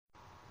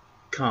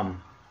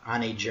Come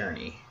on a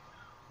journey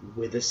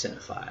with a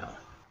cinephile.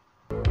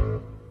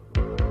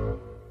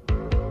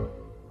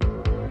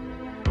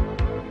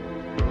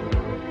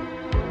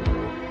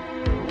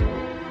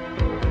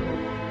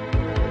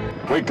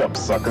 Wake up,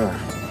 sucker.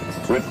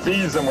 We're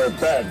thieves and we're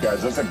bad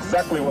guys. That's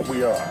exactly what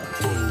we are.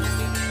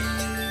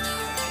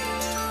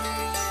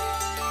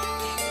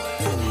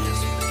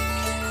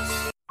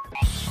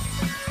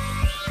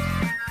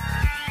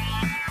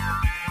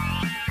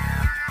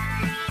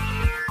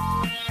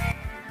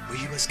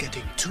 We was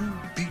getting too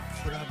big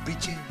for our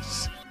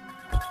britches.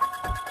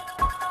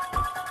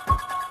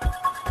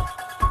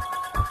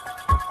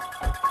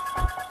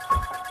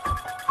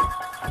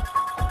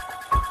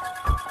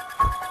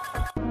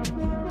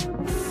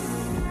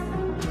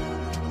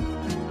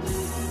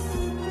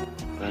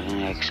 What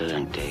an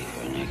excellent day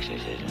for an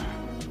exorcism.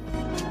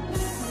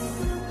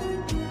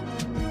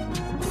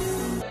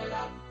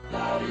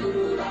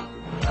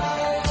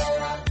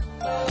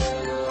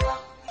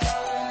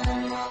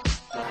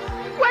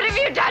 What have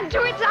you done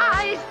to its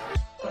eyes?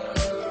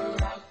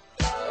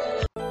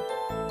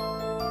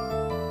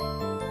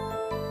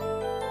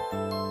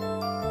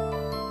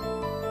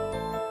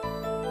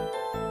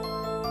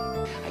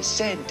 I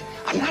said,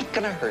 I'm not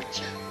gonna hurt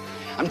you.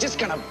 I'm just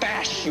gonna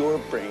bash your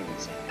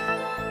brains in.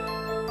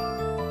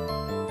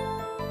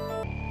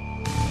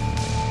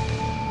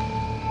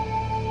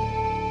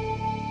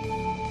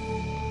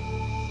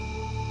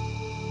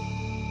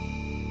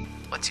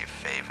 What's your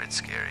favorite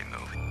scary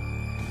movie?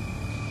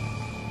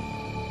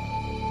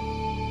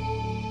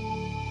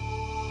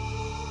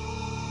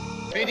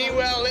 Biddy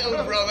well,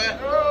 little brother.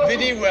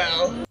 Biddy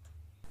well.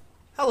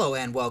 Hello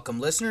and welcome,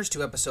 listeners,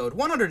 to episode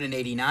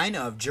 189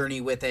 of Journey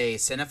with a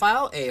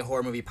Cinephile, a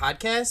horror movie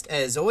podcast.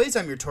 As always,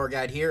 I'm your tour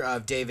guide here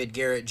of David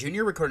Garrett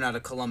Jr., recording out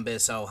of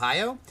Columbus,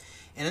 Ohio.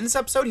 And in this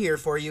episode here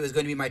for you is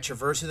going to be my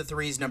Traverse of the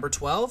Threes number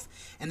 12.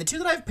 And the two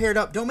that I've paired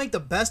up don't make the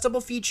best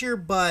double feature,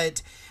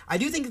 but I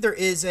do think that there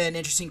is an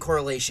interesting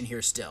correlation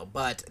here still.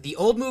 But the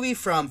old movie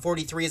from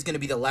 43 is going to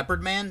be The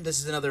Leopard Man. This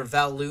is another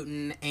Val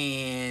Lewton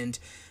and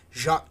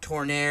Jacques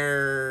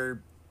Tourneur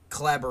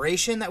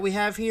collaboration that we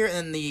have here.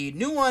 And the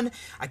new one,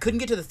 I couldn't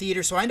get to the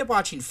theater, so I ended up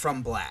watching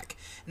From Black.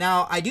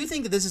 Now, I do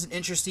think that this is an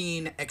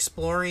interesting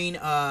exploring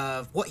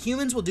of what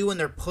humans will do when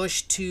they're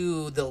pushed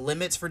to the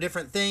limits for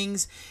different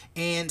things,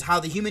 and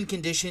how the human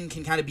condition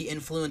can kind of be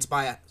influenced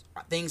by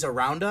things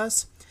around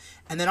us.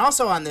 And then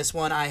also on this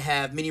one, I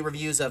have mini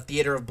reviews of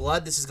Theater of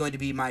Blood. This is going to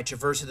be my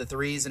Traverse of the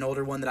Threes, an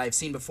older one that I've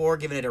seen before,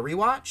 giving it a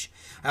rewatch.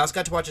 I also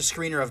got to watch a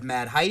screener of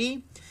Mad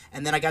Heidi.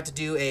 And then I got to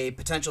do a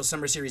potential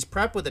summer series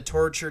prep with the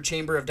torture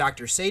chamber of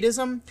Dr.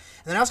 Sadism. And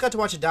then I also got to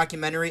watch a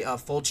documentary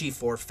of Fulci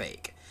for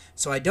Fake.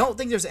 So I don't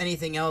think there's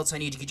anything else I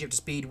need to get you up to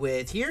speed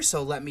with here.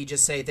 So let me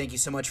just say thank you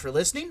so much for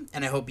listening.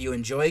 And I hope you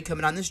enjoy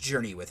coming on this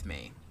journey with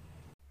me.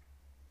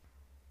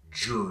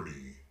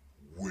 Journey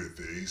with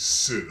a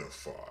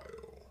Cinephile.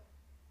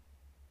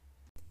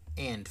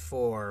 And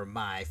for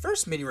my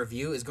first mini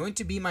review is going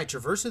to be my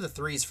Traverse of the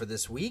Threes for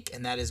this week.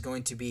 And that is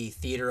going to be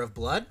Theater of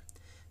Blood.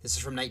 This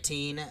is from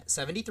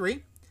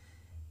 1973.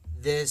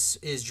 This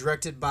is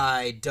directed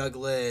by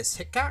Douglas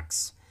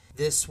Hickox.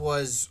 This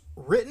was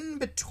written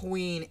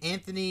between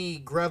Anthony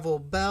Greville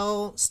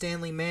Bell,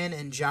 Stanley Mann,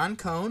 and John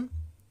Cohn.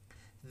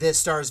 This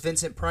stars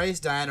Vincent Price,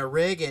 Diana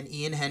Rigg, and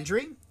Ian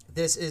Hendry.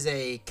 This is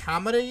a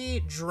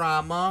comedy,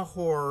 drama,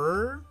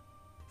 horror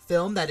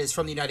film that is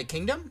from the United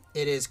Kingdom.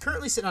 It is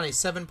currently sitting on a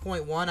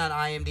 7.1 on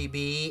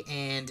IMDb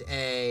and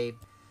a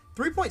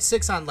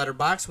 3.6 on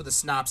Letterboxd, with a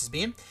synopsis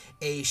being: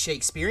 a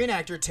Shakespearean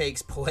actor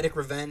takes poetic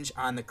revenge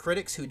on the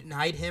critics who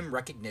denied him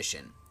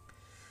recognition.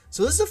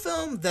 So this is a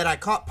film that I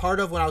caught part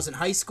of when I was in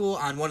high school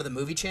on one of the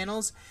movie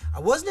channels. I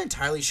wasn't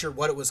entirely sure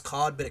what it was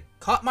called, but it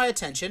caught my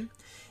attention.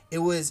 It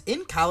was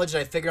in college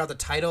that I figured out the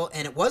title,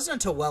 and it wasn't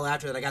until well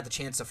after that I got the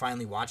chance to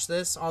finally watch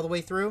this all the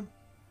way through.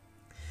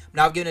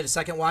 Now I've given it a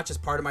second watch as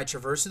part of my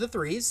Traverse of the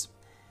Threes.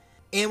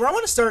 And where I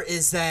want to start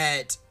is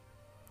that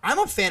I'm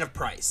a fan of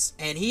Price,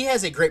 and he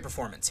has a great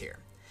performance here.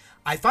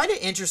 I find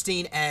it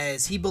interesting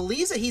as he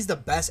believes that he's the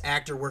best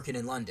actor working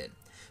in London.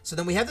 So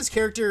then we have this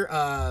character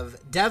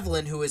of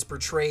Devlin, who is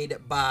portrayed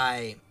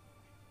by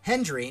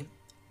Hendry,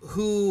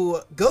 who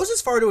goes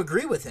as far to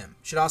agree with him.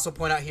 Should also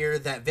point out here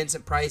that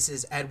Vincent Price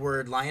is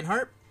Edward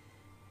Lionheart.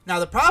 Now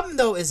the problem,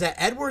 though, is that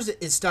Edward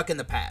is stuck in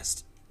the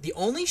past. The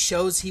only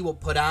shows he will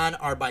put on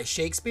are by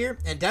Shakespeare,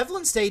 and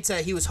Devlin states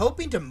that he was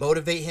hoping to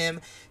motivate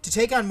him to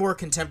take on more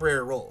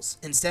contemporary roles.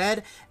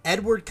 Instead,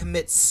 Edward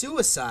commits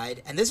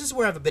suicide, and this is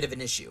where I have a bit of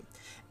an issue.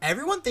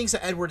 Everyone thinks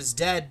that Edward is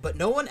dead, but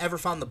no one ever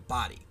found the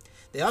body.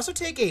 They also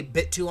take a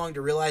bit too long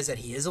to realize that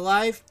he is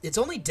alive. It's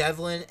only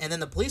Devlin, and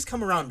then the police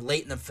come around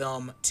late in the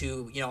film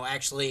to,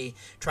 actually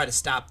try to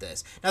stop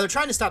this. Now, they're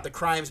trying to stop the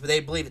crimes, but they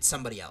believe it's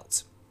somebody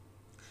else.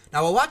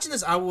 Now, while watching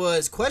this, I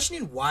was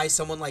questioning why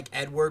someone like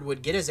Edward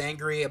would get as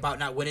angry about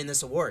not winning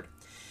this award.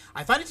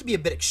 I find it to be a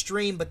bit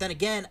extreme, but then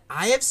again,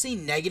 I have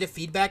seen negative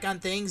feedback on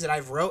things that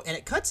I've wrote, and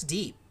it cuts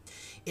deep.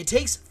 It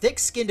takes thick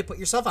skin to put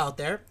yourself out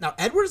there. Now,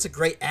 Edward is a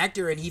great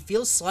actor, and he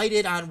feels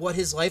slighted on what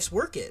his life's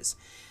work is.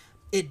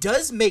 it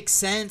does make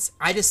sense.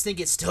 I just think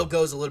it still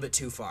goes a little bit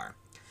too far.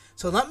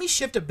 So let me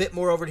shift a bit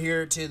more over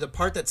here to the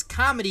part that's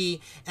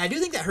comedy, and I do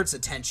think that hurts the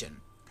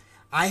tension.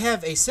 I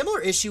have a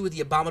similar issue with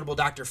The Abominable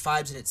Dr.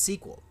 Phibes and its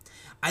sequel.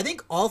 I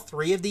think all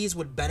three of these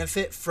would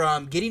benefit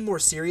from getting more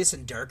serious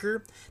and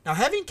darker. Now,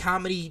 having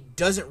comedy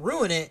doesn't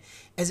ruin it,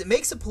 as it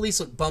makes the police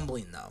look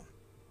bumbling, though.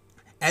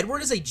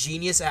 Edward is a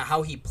genius at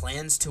how he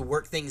plans to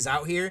work things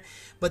out here,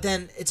 but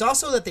then it's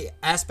also that the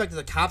aspect of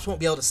the cops won't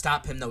be able to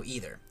stop him, though,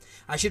 either.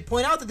 I should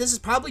point out that this is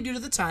probably due to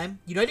the time,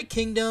 United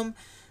Kingdom,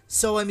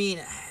 so, I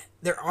mean,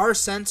 there are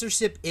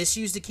censorship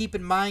issues to keep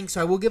in mind, so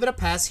I will give it a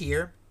pass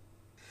here.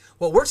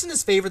 What works in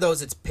his favor, though,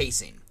 is its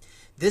pacing.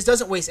 This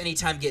doesn't waste any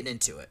time getting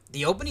into it.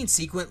 The opening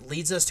sequence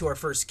leads us to our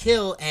first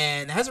kill,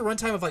 and it has a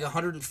runtime of like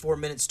 104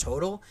 minutes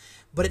total,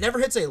 but it never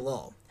hits a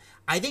lull.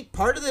 I think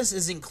part of this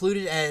is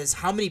included as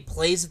how many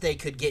plays that they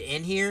could get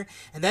in here,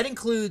 and that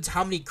includes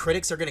how many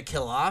critics are going to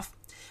kill off.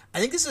 I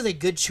think this is a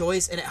good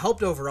choice, and it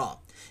helped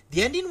overall.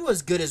 The ending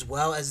was good as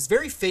well, as it's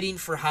very fitting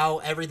for how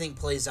everything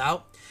plays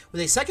out. With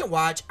a second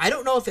watch, I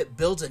don't know if it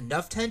builds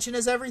enough tension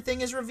as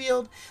everything is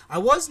revealed. I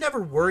was never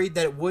worried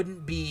that it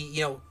wouldn't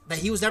be, that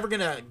he was never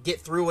going to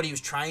get through what he was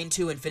trying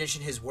to and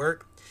finishing his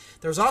work.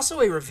 There was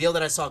also a reveal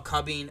that I saw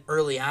coming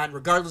early on.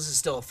 Regardless, it's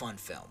still a fun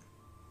film.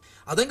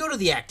 I'll then go to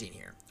the acting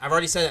here. I've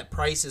already said that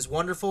Price is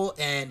wonderful,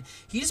 and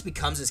he just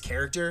becomes his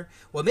character.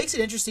 What makes it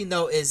interesting,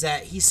 though, is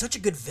that he's such a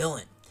good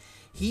villain.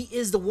 He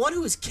is the one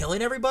who is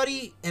killing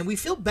everybody, and we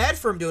feel bad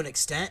for him to an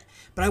extent,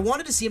 but I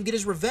wanted to see him get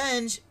his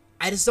revenge.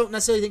 I just don't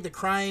necessarily think the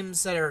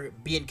crimes that are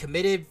being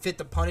committed fit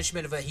the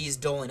punishment of what he's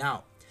doling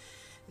out.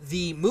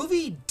 The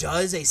movie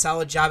does a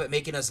solid job at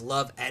making us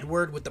love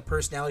Edward with the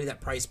personality that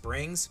Price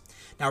brings.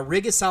 Now,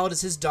 Rig is solid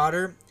as his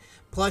daughter,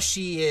 plus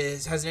she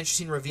has an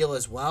interesting reveal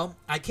as well.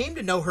 I came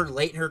to know her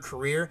late in her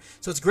career,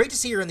 so it's great to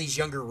see her in these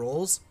younger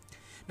roles.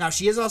 Now,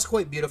 she is also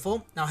quite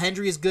beautiful. Now,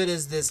 Hendry is good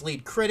as this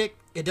lead critic.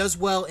 It does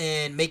well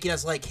in making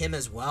us like him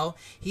as well.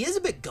 He is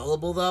a bit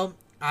gullible, though.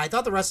 I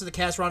thought the rest of the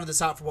cast rounded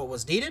this out for what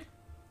was needed.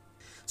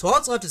 So all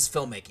that's left is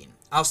filmmaking.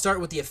 I'll start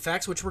with the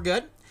effects, which were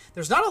good.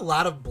 There's not a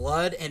lot of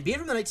blood, and being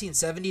from the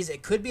 1970s,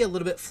 it could be a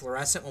little bit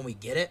fluorescent when we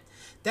get it.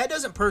 That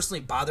doesn't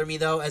personally bother me,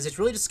 though, as it's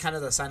really just kind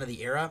of the sign of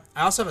the era.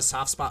 I also have a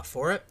soft spot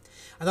for it.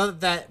 I thought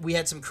that we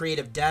had some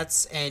creative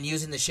deaths, and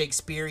using the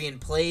Shakespearean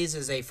plays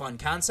is a fun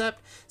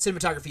concept.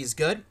 Cinematography is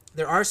good.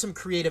 There are some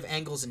creative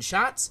angles and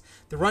shots.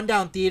 The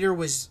rundown theater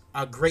was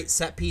a great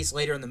set piece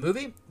later in the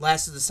movie.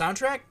 Last is the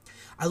soundtrack.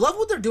 I love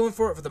what they're doing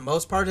for it for the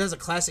most part. It has a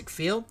classic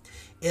feel.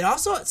 It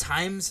also, at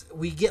times,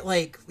 we get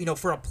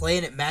for a play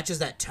and it matches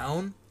that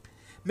tone.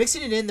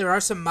 Mixing it in, there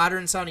are some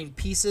modern sounding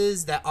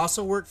pieces that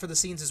also work for the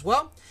scenes as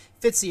well.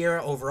 Fits the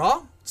era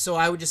overall, so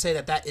I would just say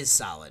that that is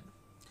solid.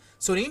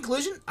 So in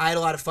conclusion, I had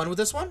a lot of fun with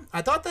this one.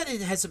 I thought that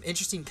it has some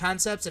interesting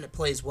concepts and it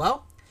plays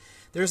well.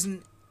 There's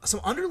some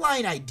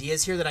underlying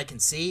ideas here that I can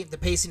see. The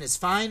pacing is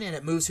fine and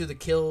it moves through the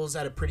kills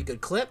at a pretty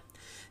good clip.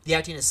 The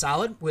acting is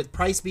solid, with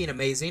Price being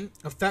amazing.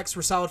 Effects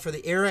were solid for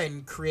the era,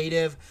 and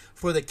creative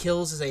for the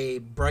kills is a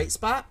bright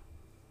spot.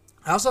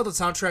 I also thought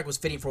the soundtrack was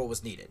fitting for what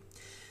was needed.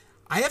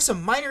 I have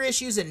some minor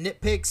issues and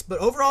nitpicks, but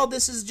overall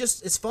this is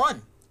it's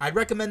fun. I'd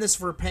recommend this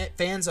for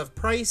fans of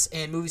Price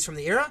and movies from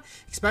the era,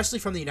 especially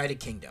from the United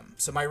Kingdom.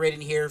 So my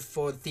rating here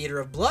for Theater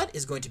of Blood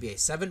is going to be a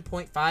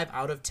 7.5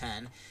 out of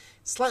 10.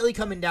 Slightly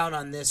coming down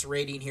on this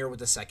rating here with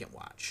the second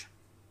watch.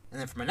 And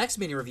then for my next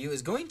mini review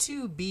is going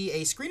to be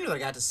a screener that I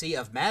got to see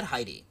of Mad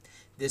Heidi.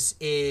 This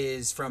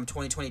is from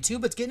 2022,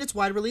 but it's getting its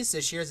wide release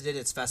this year as it did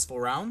its festival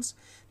rounds.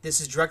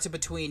 This is directed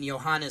between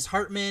Johannes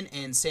Hartmann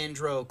and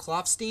Sandro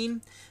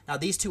Klofstein. Now,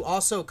 these two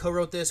also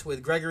co-wrote this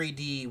with Gregory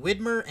D.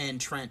 Widmer and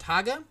Trent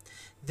Haga.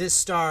 This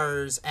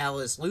stars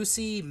Alice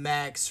Lucy,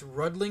 Max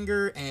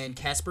Rudlinger, and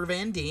Casper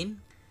Van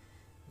Dien.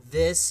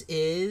 This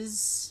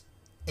is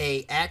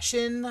a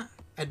action,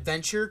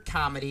 adventure,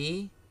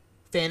 comedy,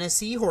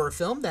 fantasy horror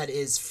film that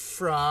is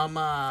from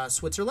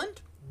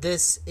Switzerland.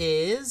 This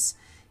is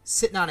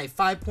sitting on a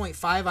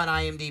 5.5 on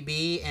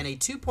IMDb and a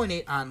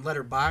 2.8 on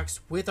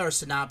Letterboxd, with our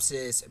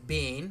synopsis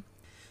being: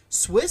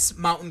 Swiss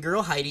mountain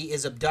girl Heidi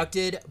is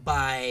abducted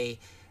by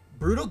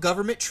brutal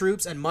government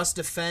troops and must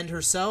defend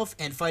herself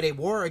and fight a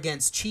war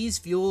against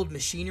cheese-fueled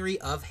machinery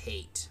of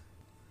hate.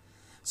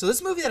 So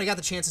this movie that I got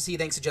the chance to see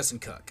thanks to Justin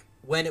Cook.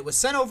 When it was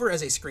sent over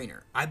as a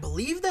screener, I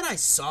believe that I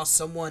saw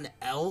someone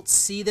else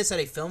see this at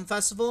a film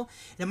festival,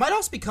 and it might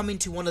also be coming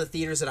to one of the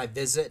theaters that I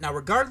visit. Now,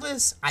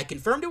 regardless, I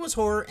confirmed it was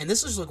horror, and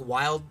this was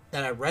wild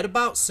that I read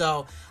about,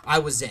 so I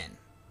was in.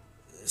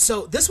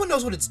 So this one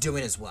knows what it's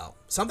doing as well.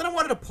 Something I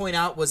wanted to point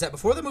out was that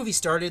before the movie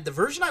started, the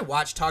version I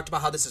watched talked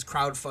about how this is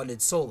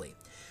crowdfunded solely.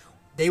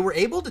 They were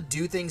able to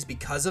do things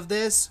because of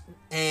this,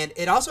 and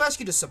it also asks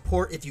you to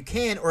support if you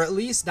can, or at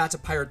least not to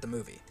pirate the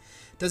movie.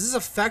 Does this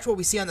affect what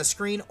we see on the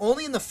screen?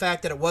 Only in the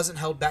fact that it wasn't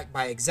held back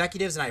by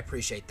executives, and I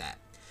appreciate that.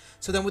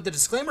 So then with the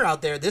disclaimer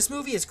out there, this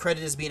movie is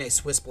credited as being a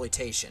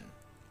Swissploitation.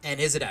 And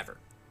is it ever?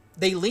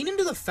 They lean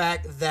into the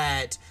fact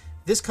that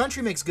this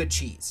country makes good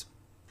cheese.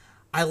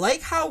 I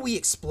like how we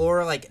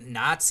explore like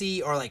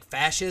Nazi or like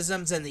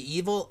fascisms and the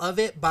evil of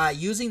it by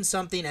using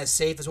something as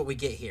safe as what we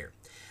get here.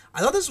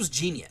 I thought this was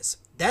genius.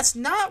 That's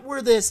not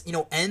where this,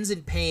 ends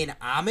in paying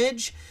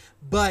homage,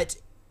 but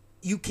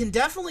you can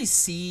definitely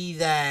see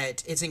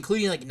that it's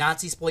including like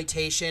Nazi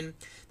exploitation.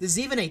 There's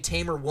even a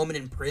Tamer Woman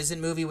in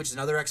Prison movie, which is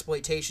another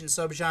exploitation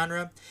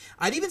subgenre.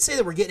 I'd even say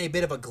that we're getting a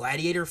bit of a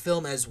gladiator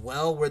film as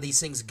well, where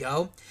these things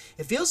go.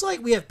 It feels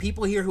like we have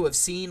people here who have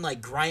seen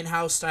like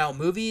grindhouse style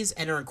movies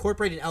and are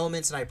incorporating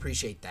elements, and I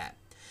appreciate that.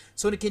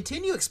 So to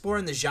continue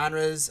exploring the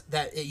genres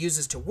that it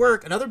uses to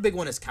work, another big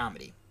one is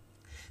comedy.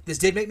 This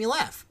did make me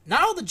laugh.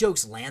 Not all the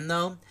jokes land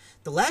though.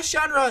 The last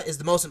genre is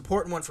the most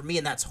important one for me,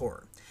 and that's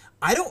horror.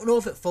 I don't know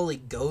if it fully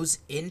goes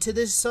into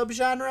this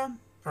subgenre,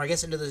 or I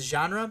guess into this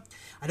genre.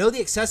 I know the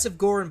excessive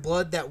gore and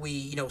blood that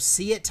we,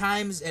 see at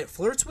times, it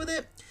flirts with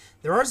it.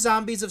 There are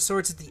zombies of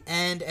sorts at the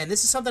end, and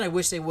this is something I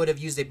wish they would have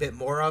used a bit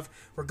more of.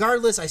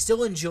 Regardless, I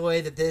still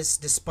enjoy that this,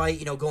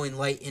 despite, going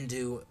light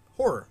into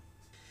horror.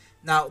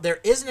 Now, there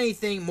isn't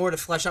anything more to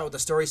flesh out with the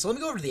story, so let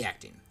me go over to the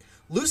acting.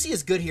 Lucy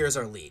is good here as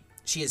our lead.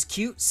 She is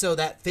cute, so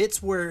that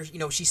fits where,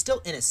 she's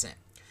still innocent.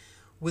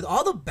 With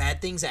all the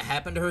bad things that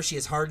happen to her, she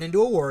is hardened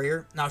into a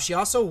warrior. Now, she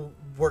also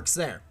works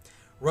there.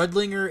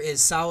 Rudlinger is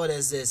solid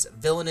as this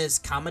villainous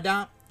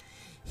commandant.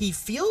 He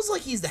feels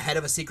like he's the head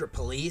of a secret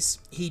police.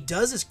 He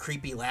does this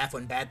creepy laugh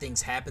when bad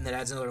things happen that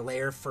adds another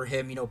layer for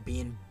him,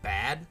 being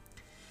bad.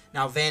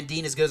 Now, Van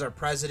Dien is good as our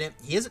president.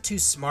 He isn't too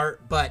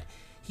smart, but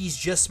he's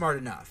just smart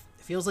enough.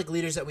 It feels like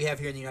leaders that we have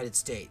here in the United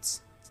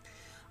States.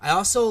 I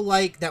also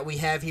like that we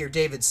have here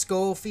David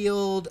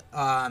Schofield,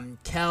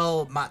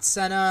 Kel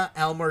Matsena,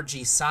 Elmer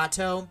G.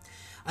 Sato.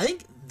 I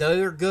think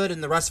they're good,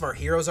 and the rest of our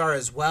heroes are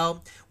as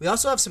well. We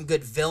also have some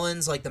good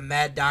villains, like the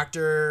Mad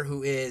Doctor,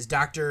 who is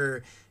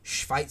Dr.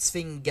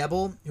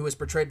 Schweitzfing-Gebel, who is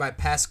portrayed by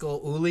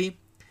Pascal Uli.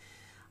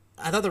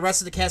 I thought the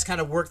rest of the cast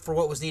kind of worked for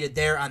what was needed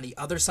there on the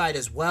other side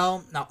as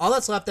well. Now, all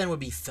that's left then would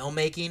be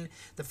filmmaking.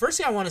 The first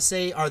thing I want to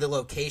say are the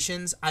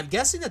locations. I'm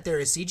guessing that there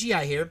is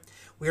CGI here.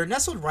 We are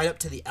nestled right up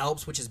to the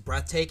Alps, which is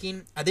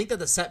breathtaking. I think that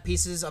the set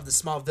pieces of the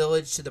small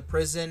village to the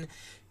prison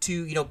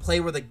to, play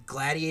where the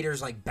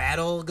gladiators like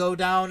battle go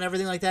down and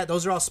everything like that,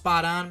 those are all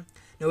spot on.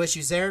 No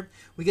issues there.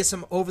 We get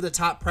some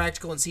over-the-top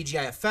practical and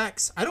CGI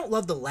effects. I don't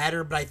love the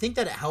latter, but I think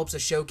that it helps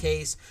us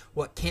showcase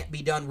what can't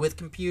be done with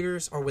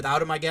computers, or without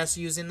them, I guess,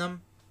 using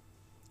them.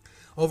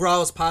 Overall, I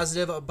was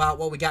positive about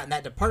what we got in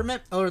that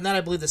department. Other than that,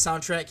 I believe the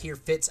soundtrack here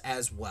fits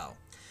as well.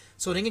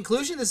 So in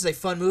conclusion, this is a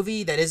fun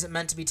movie that isn't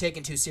meant to be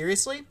taken too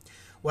seriously.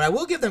 What I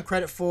will give them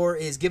credit for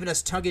is giving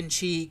us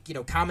tongue-in-cheek,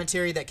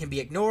 commentary that can be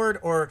ignored,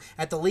 or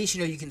at the least,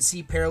 you can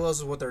see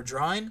parallels with what they're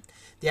drawing.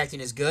 The acting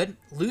is good.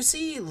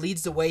 Lucy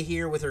leads the way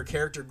here with her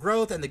character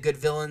growth and the good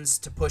villains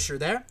to push her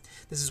there.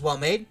 This is well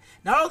made.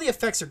 Not all the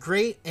effects are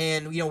great,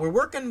 and, we're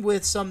working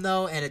with some,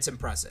 though, and it's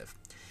impressive.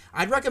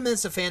 I'd recommend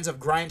this to fans of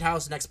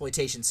grindhouse and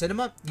exploitation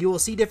cinema. You will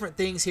see different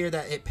things here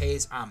that it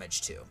pays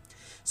homage to.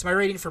 So my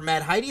rating for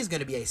Mad Heidi is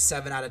going to be a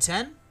 7 out of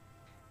 10.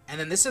 And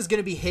then this is going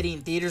to be hitting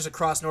theaters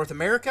across North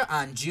America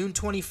on June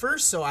 21st,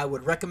 so I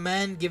would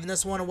recommend giving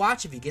this one a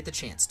watch if you get the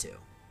chance to.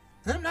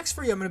 Then up next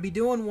for you, I'm going to be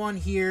doing one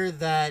here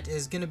that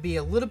is going to be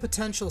a little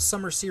potential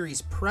summer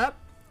series prep,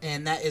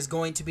 and that is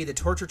going to be The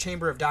Torture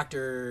Chamber of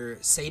Dr.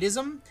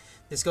 Sadism.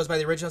 This goes by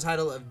the original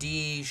title of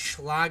Die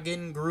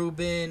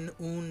Schlagengruben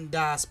und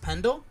das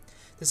Pendel.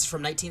 This is from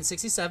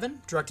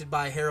 1967, directed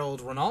by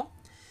Harold Ronald.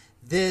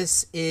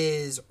 This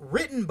is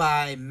written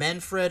by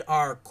Manfred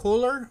R.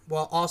 Kohler,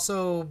 while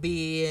also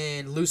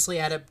being loosely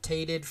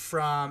adapted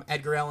from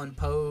Edgar Allan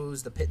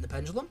Poe's The Pit and the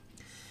Pendulum.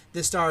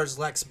 This stars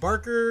Lex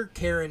Barker,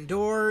 Karen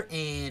Dorr,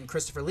 and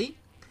Christopher Lee.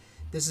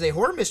 This is a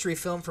horror mystery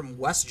film from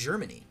West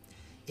Germany.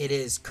 It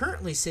is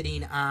currently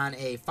sitting on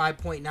a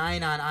 5.9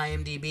 on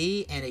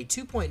IMDb and a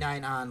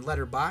 2.9 on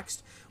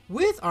Letterboxd,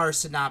 with our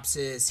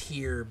synopsis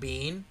here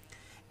being: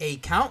 a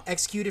count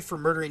executed for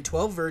murdering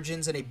 12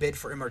 virgins in a bid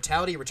for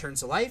immortality returns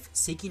to life,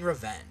 seeking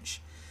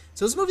revenge.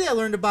 So this is a movie I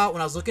learned about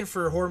when I was looking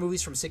for horror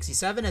movies from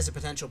 '67 as a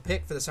potential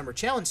pick for the Summer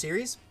Challenge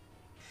series.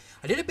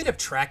 I did a bit of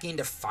tracking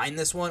to find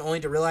this one, only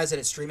to realize that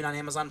it's streaming on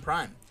Amazon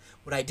Prime.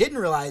 What I didn't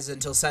realize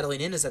until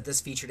settling in is that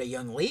this featured a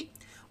young Lee.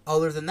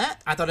 Other than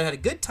that, I thought it had a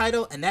good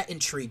title, and that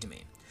intrigued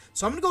me.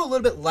 So I'm going to go a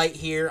little bit light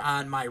here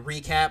on my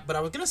recap, but I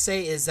was going to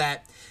say is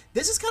that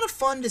this is kind of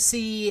fun to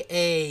see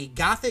a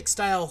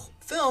Gothic-style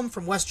film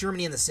from West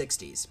Germany in the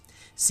 60s.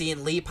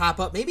 Seeing Lee pop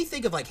up, maybe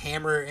think of like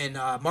Hammer and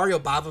Mario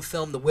Bava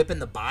film, The Whip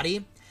and the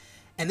Body.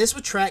 And this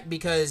would track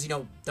because,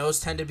 those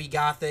tend to be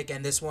Gothic,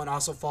 and this one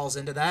also falls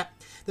into that.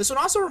 This one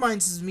also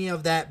reminds me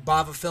of that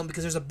Bava film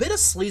because there's a bit of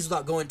sleaze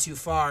without going too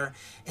far,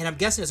 and I'm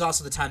guessing it's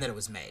also the time that it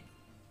was made.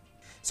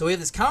 So we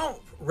have this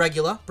Count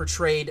Regula,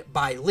 portrayed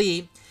by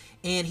Lee,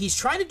 and he's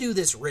trying to do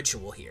this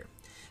ritual here.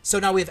 So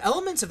now we have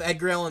elements of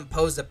Edgar Allan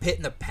Poe's The Pit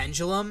and the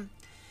Pendulum,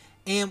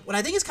 and what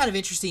I think is kind of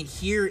interesting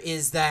here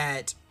is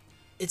that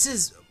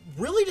it's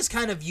really just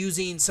kind of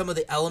using some of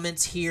the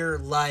elements here,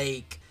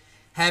 like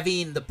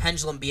having the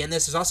pendulum be in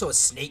this. There's also a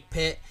snake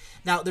pit.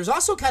 Now, there's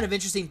also kind of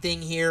interesting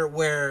thing here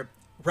where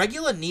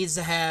Regula needs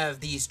to have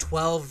these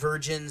 12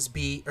 virgins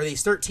be, or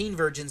these 13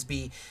 virgins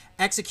be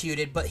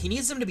executed, but he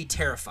needs them to be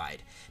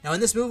terrified. Now, in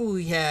this movie,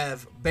 we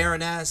have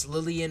Baroness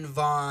Lillian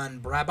von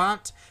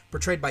Brabant,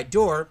 portrayed by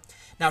Dor.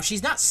 Now,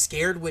 she's not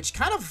scared, which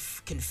kind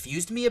of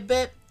confused me a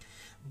bit,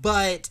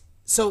 but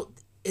so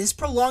this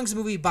prolongs the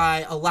movie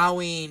by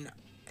allowing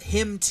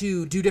him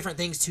to do different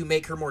things to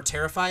make her more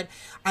terrified.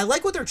 I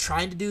like what they're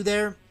trying to do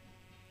there.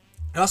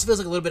 It also feels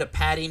like a little bit of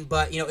padding,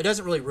 but, it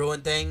doesn't really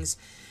ruin things.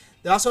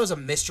 There also is a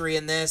mystery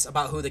in this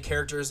about who the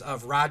characters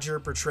of Roger,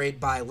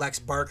 portrayed by Lex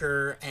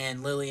Barker,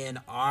 and Lillian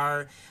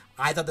are.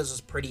 I thought this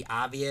was pretty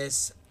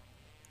obvious.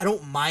 I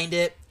don't mind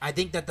it. I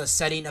think that the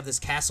setting of this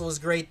castle is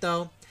great,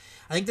 though.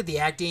 I think that the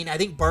acting, I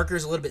think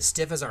Barker's a little bit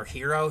stiff as our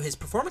hero. His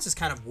performance is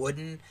kind of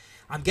wooden.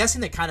 I'm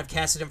guessing they kind of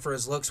casted him for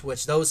his looks,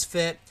 which those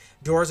fit.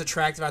 Dora's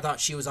attractive. I thought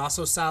she was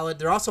also solid.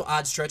 There are also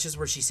odd stretches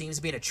where she seems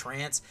to be in a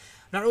trance.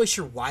 I'm not really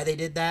sure why they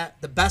did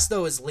that. The best,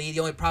 though, is Lee.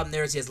 The only problem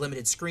there is he has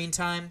limited screen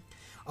time.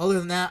 Other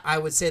than that, I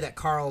would say that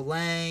Carl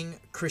Lang,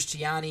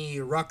 Christiane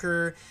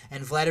Rucker,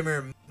 and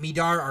Vladimir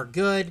Midar are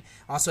good.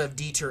 Also have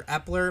Dieter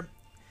Epler.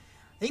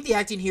 I think the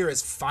acting here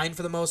is fine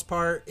for the most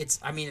part. If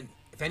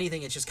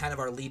anything, it's just kind of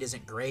our lead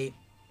isn't great.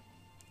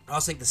 I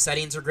also think the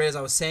settings are great, as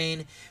I was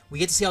saying. We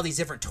get to see all these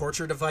different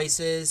torture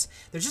devices.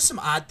 There's just some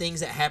odd things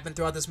that happen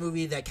throughout this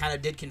movie that kind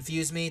of did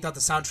confuse me. Thought the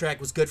soundtrack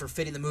was good for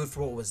fitting the mood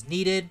for what was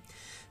needed.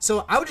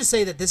 So I would just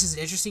say that this is an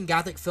interesting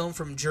gothic film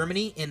from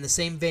Germany in the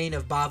same vein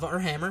of Bava or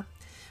Hammer.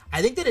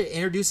 I think that it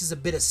introduces a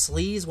bit of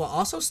sleaze while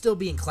also still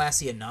being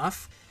classy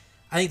enough.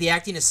 I think the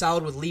acting is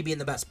solid with Lee being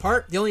the best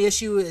part. The only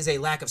issue is a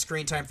lack of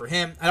screen time for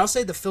him. I'd also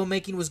say the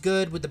filmmaking was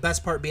good, with the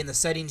best part being the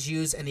settings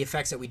used and the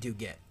effects that we do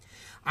get.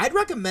 I'd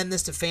recommend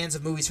this to fans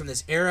of movies from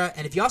this era,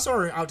 and if you also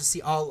are out to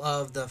see all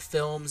of the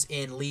films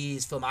in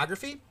Lee's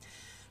filmography.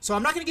 So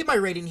I'm not going to give my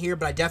rating here,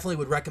 but I definitely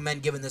would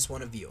recommend giving this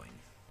one a viewing.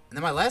 And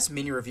then my last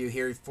mini review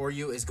here for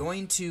you is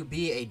going to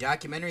be a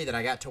documentary that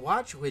I got to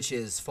watch, which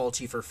is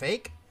Fulci for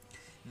Fake.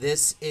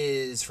 This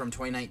is from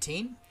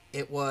 2019.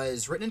 It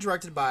was written and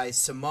directed by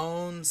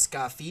Simone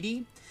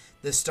Scafidi.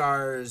 This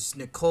stars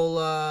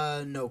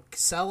Nicola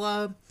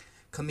Nocella,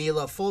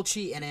 Camilla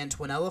Fulci, and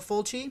Antonella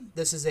Fulci.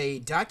 This is a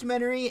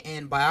documentary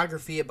and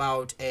biography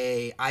about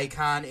an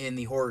icon in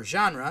the horror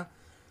genre,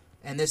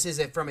 and this is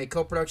from a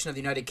co-production of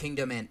the United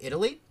Kingdom and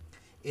Italy.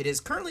 It is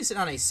currently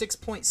sitting on a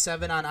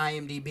 6.7 on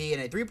IMDb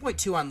and a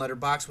 3.2 on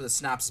Letterboxd, with a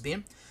synopsis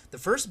being the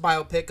first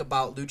biopic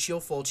about Lucio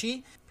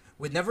Fulci,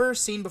 with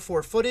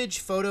never-seen-before footage,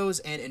 photos,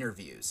 and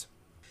interviews.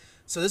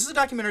 So this is a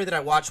documentary that I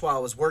watched while I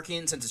was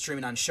working, since it's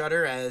streaming on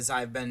Shudder, as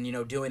I've been,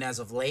 doing as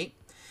of late.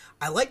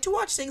 I like to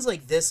watch things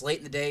like this late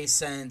in the day,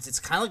 since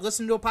it's kind of like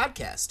listening to a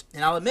podcast.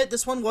 And I'll admit,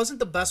 this one wasn't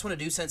the best one to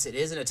do, since it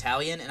is in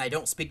Italian, and I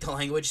don't speak the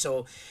language,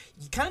 so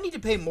you kind of need to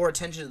pay more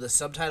attention to the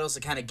subtitles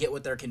to kind of get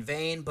what they're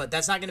conveying, but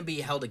that's not going to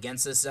be held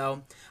against us,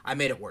 so I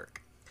made it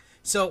work.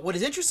 So what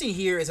is interesting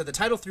here is that the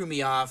title threw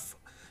me off,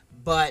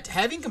 but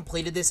having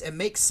completed this, it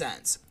makes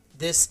sense.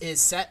 This is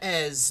set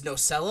as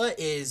Nocella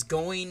is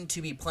going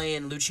to be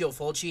playing Lucio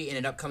Fulci in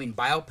an upcoming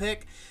biopic,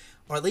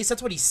 or at least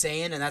that's what he's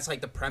saying, and that's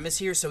like the premise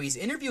here. So he's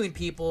interviewing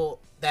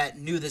people that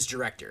knew this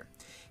director.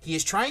 He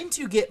is trying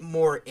to get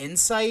more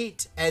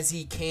insight as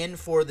he can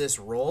for this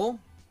role.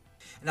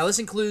 Now this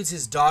includes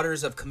his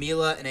daughters of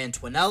Camilla and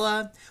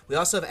Antonella. We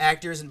also have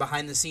actors and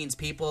behind-the-scenes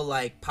people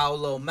like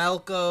Paolo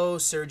Melco,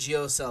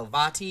 Sergio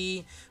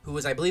Salvati, who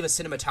was, I believe, a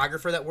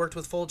cinematographer that worked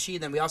with Fulci.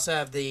 Then we also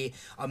have the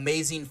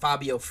amazing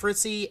Fabio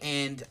Frizzi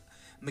and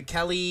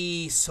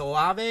Michele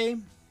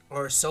Soave,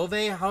 or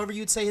Sove, however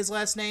you'd say his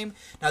last name.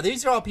 Now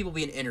these are all people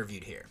being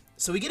interviewed here.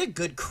 So we get a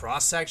good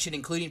cross-section,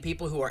 including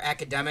people who are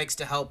academics,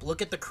 to help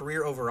look at the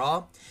career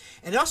overall.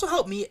 And it also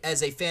helped me,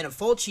 as a fan of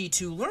Fulci,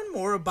 to learn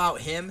more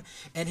about him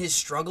and his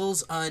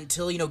struggles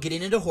until,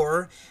 getting into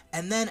horror.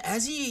 And then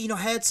as he,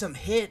 had some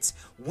hits,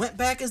 went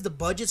back as the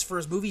budgets for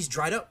his movies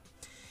dried up.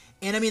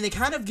 And, they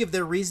kind of give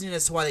their reasoning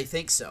as to why they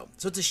think so.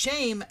 So it's a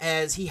shame,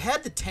 as he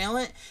had the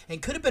talent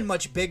and could have been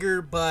much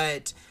bigger,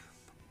 but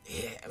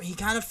he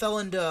kind of fell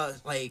into,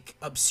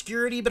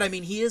 obscurity. But,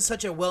 he is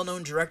such a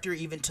well-known director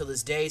even till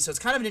this day, so it's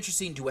kind of an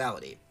interesting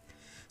duality.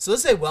 So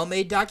this is a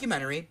well-made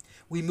documentary.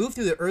 We move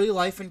through the early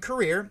life and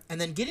career,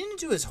 and then getting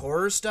into his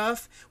horror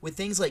stuff with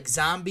things like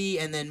Zombie,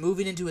 and then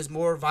moving into his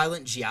more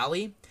violent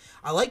gialli.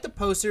 I like the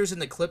posters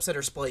and the clips that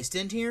are spliced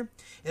in here.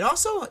 It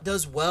also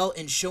does well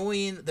in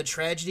showing the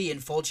tragedy in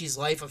Fulci's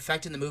life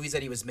affecting the movies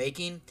that he was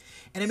making.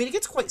 And it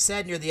gets quite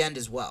sad near the end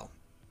as well.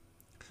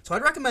 So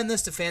I'd recommend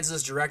this to fans of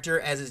this director,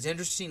 as it's an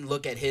interesting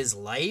look at his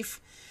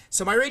life.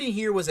 So my rating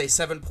here was a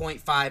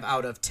 7.5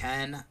 out of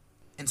 10.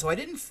 And so I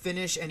didn't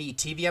finish any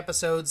TV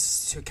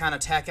episodes to kind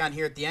of tack on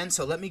here at the end,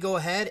 so let me go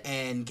ahead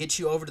and get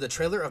you over to the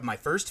trailer of my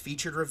first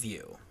featured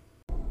review.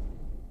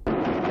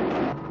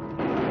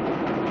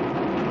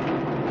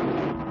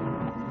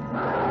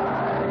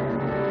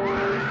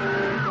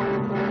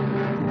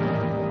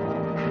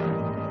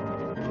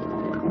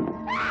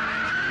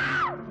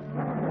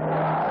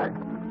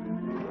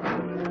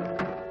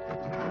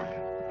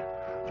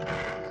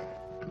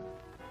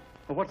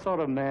 Well, what sort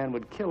of man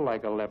would kill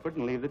like a leopard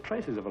and leave the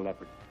traces of a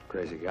leopard?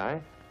 Crazy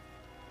guy.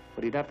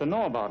 But he'd have to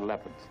know about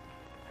leopards,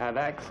 have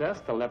access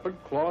to leopard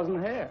claws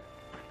and hair.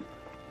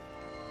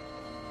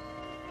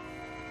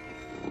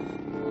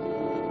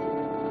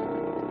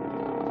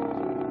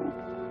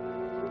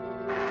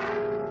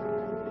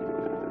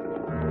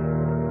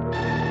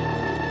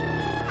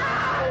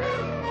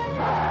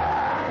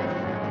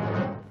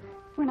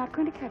 We're not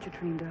going to catch a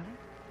train, darling.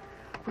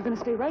 We're going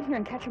to stay right here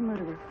and catch a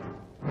murderer.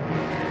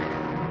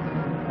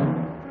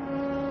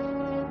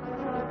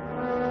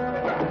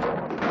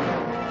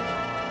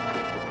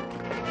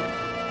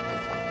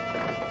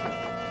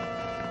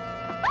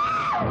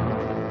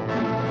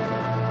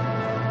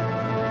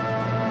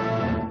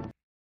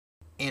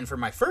 And for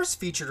my first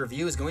featured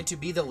review is going to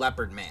be The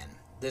Leopard Man.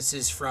 This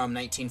is from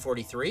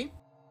 1943.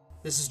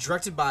 This is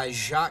directed by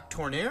Jacques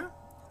Tourneur.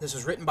 This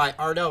was written by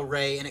Ardell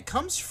Ray, and it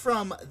comes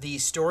from the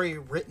story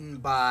written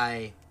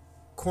by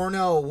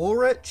Cornell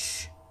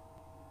Woolrich.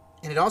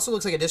 And it also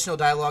looks like additional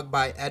dialogue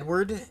by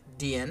Edward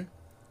Dean.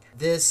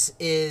 This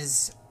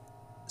is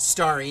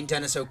starring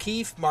Dennis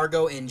O'Keefe,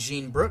 Margot, and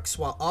Jean Brooks,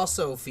 while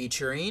also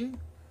featuring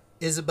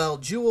Isabel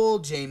Jewell,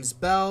 James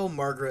Bell,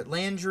 Margaret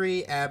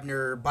Landry,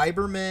 Abner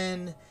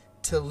Biberman,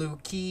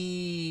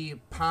 Taluki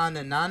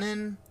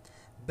Panananen,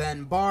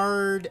 Ben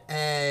Bard,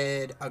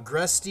 Ed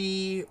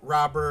Agresti,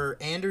 Robert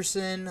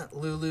Anderson,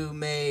 Lulu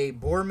Mae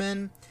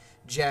Borman,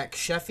 Jack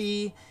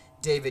Sheffy,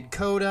 David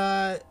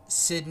Coda,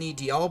 Sidney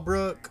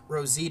D'Albrook,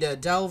 Rosita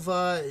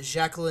Delva,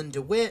 Jacqueline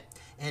DeWitt,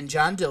 and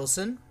John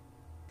Dilson.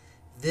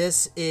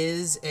 This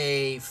is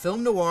a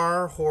film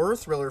noir horror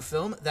thriller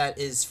film that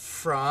is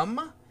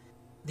from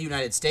the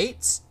United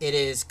States. It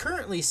is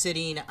currently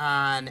sitting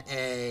on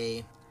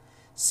a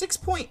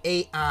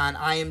 6.8 on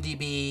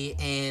IMDb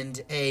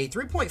and a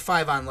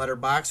 3.5 on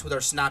Letterboxd, with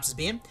our synopsis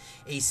being: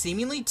 a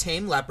seemingly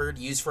tame leopard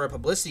used for a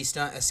publicity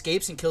stunt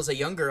escapes and kills a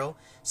young girl,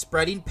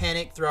 spreading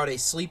panic throughout a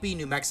sleepy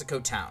New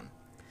Mexico town.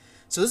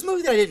 So this is a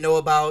movie that I didn't know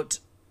about,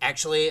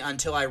 actually,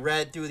 until I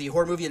read through the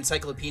horror movie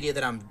encyclopedia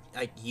that I'm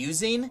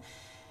using.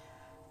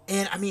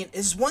 And, I mean,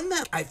 it's one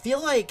that I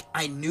feel like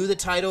I knew the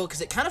title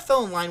because it kind of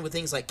fell in line with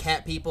things like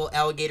Cat People,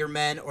 Alligator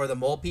Men, or The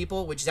Mole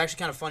People, which is actually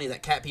kind of funny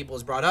that Cat People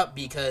is brought up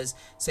because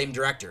same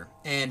director.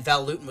 And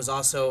Val Lewton was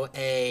also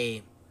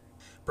a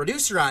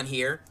producer on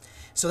here.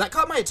 So that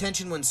caught my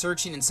attention when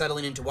searching and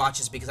settling into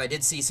watches because I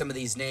did see some of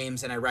these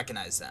names and I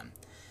recognized them.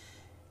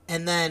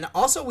 And then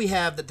also we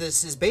have that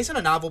this is based on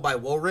a novel by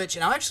Woolrich,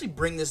 and I'll actually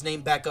bring this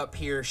name back up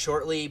here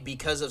shortly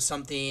because of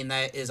something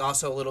that is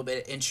also a little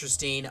bit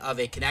interesting of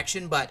a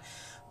connection, but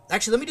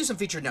actually, let me do some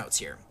featured notes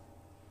here.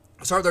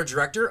 I'll start with our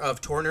director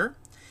of Tourneur.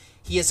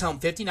 He has helmed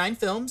 59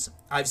 films.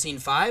 I've seen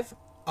 5.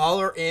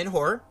 All are in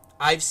horror.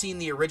 I've seen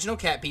the original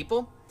Cat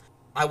People.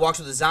 I Walked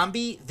with a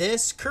Zombie,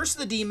 this, Curse of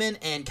the Demon,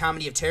 and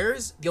Comedy of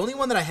Terrors. The only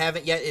one that I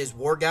haven't yet is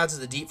War Gods of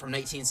the Deep from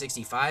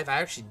 1965.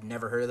 I actually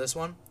never heard of this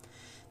one.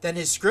 Then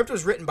his script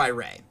was written by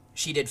Ray.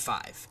 She did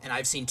 5, and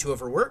I've seen 2 of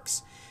her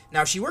works.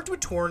 Now, she worked with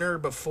Tourneur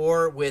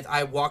before with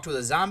I Walked with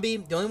a Zombie.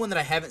 The only one that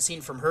I haven't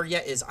seen from her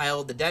yet is Isle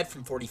of the Dead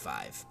from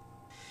 45.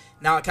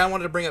 Now, I kind of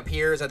wanted to bring up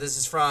here is that this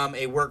is from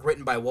a work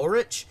written by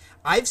Woolrich.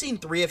 I've seen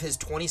 3 of his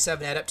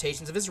 27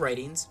 adaptations of his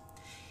writings.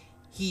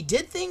 He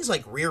did things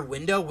like Rear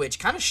Window, which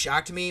kind of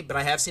shocked me, but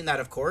I have seen that,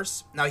 of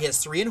course. Now, he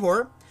has 3 in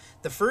horror.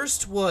 The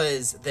first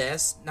was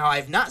this. Now,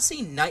 I've not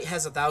seen Night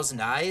Has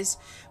 1,000 Eyes,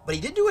 but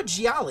he did do a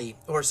giallo,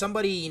 or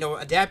somebody,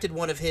 adapted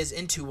one of his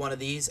into one of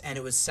these, and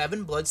it was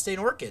 7 Bloodstained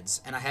Orchids,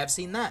 and I have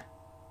seen that.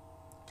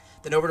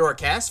 Then over to our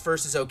cast.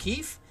 First is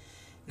O'Keefe.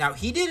 Now,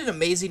 he did an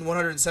amazing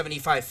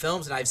 175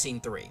 films, and I've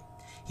seen 3.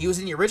 He was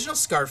in the original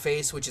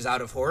Scarface, which is out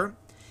of horror.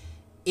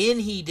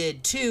 He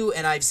did 2,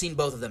 and I've seen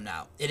both of them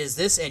now. It is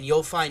this and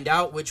You'll Find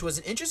Out, which was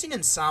an interesting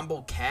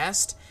ensemble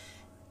cast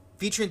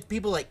featuring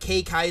people like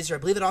Kay Kaiser. I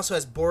believe it also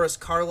has Boris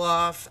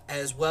Karloff,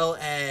 as well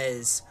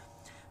as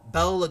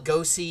Bela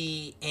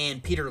Lugosi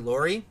and Peter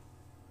Lorre.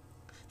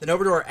 Then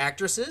over to our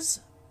actresses,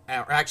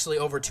 or actually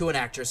over to an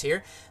actress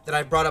here that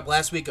I brought up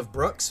last week of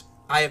Brooks.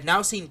 I have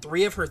now seen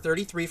 3 of her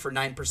 33 for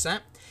 9%.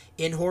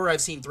 In horror,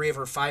 I've seen 3 of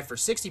her 5 for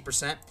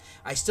 60%.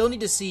 I still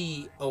need to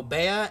see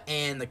Obeah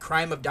and The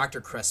Crime of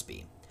Dr.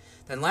 Crespi.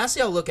 Then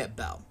lastly, I'll look at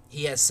Bell.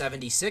 He has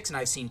 76, and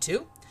I've seen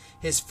 2.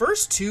 His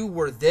first 2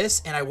 were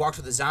this and I Walked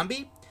with a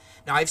Zombie.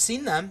 Now, I've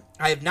seen them.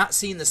 I have not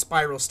seen The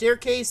Spiral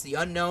Staircase, The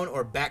Unknown,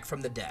 or Back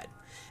from the Dead.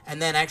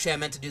 And then, actually, I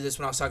meant to do this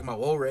when I was talking about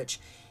Woolrich.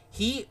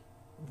 He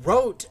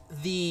wrote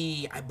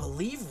the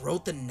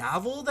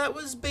novel that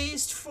was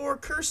based for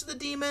Curse of the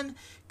Demon.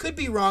 Could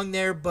be wrong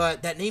there,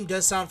 but that name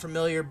does sound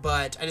familiar,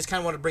 but I just kind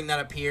of want to bring that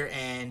up here,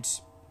 and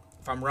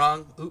if I'm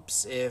wrong,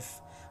 oops. If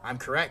I'm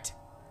correct,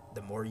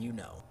 the more you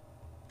know.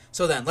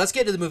 So then, let's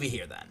get to the movie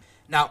here then.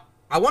 Now,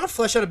 I want to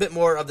flesh out a bit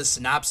more of the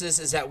synopsis,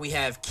 is that we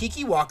have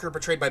Kiki Walker,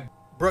 portrayed by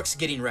Brooks,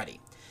 getting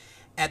ready.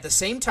 At the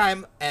same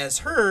time as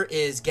her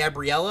is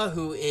Gabriella,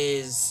 who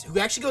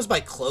actually goes by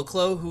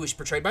Clo-Clo, who is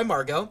portrayed by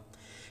Margot.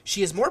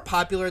 She is more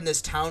popular in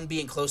this town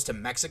being close to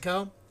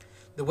Mexico.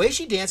 The way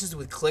she dances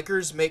with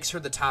clickers makes her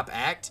the top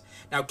act.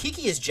 Now,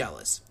 Kiki is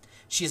jealous.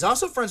 She is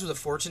also friends with a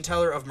fortune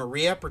teller of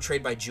Maria,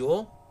 portrayed by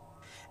Jewel.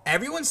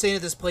 Everyone staying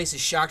at this place is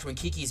shocked when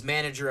Kiki's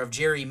manager of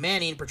Jerry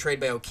Manning, portrayed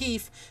by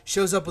O'Keefe,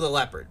 shows up with a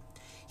leopard.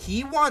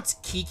 He wants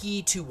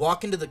Kiki to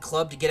walk into the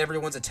club to get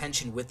everyone's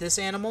attention with this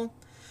animal.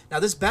 Now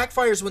this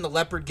backfires when the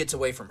leopard gets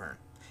away from her.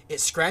 It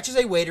scratches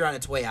a waiter on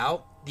its way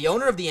out. The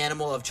owner of the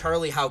animal, of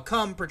Charlie How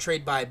Come,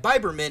 portrayed by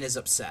Biberman, is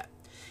upset.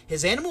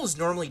 His animal is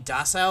normally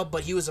docile,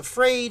 but he was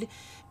afraid,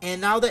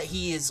 and now that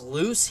he is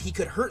loose, he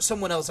could hurt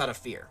someone else out of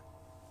fear.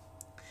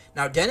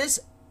 Now Dennis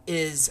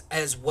is,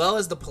 as well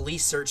as the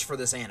police, search for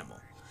this animal.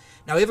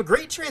 Now we have a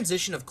great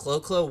transition of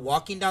Clo-Clo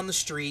walking down the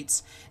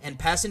streets and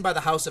passing by the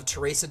house of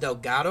Teresa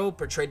Delgado,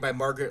 portrayed by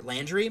Margaret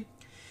Landry.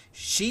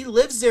 She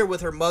lives there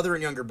with her mother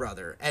and younger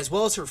brother, as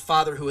well as her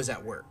father, who is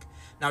at work.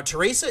 Now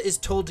Teresa is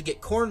told to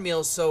get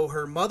cornmeal so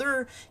her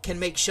mother can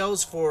make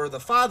shells for the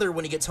father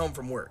when he gets home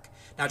from work.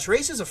 Now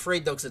Teresa's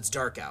afraid though because it's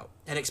dark out,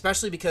 and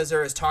especially because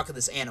there is talk of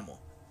this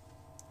animal.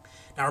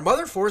 Now her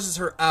mother forces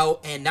her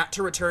out and not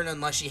to return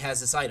unless she has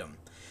this item.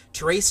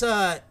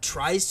 Teresa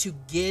tries to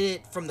get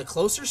it from the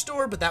closer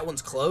store, but that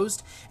one's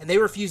closed, and they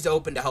refuse to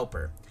open to help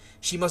her.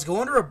 She must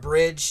go under a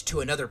bridge to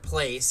another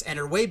place, and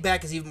her way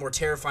back is even more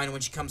terrifying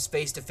when she comes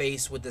face to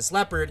face with this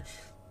leopard,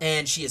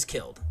 and she is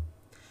killed.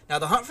 Now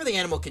the hunt for the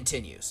animal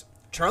continues.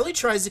 Charlie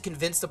tries to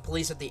convince the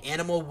police that the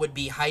animal would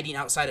be hiding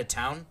outside of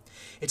town.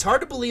 It's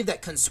hard to believe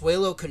that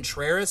Consuelo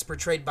Contreras,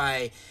 portrayed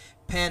by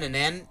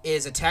Pananen,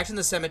 is attacked in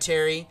the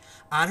cemetery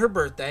on her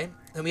birthday.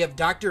 Then we have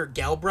Dr.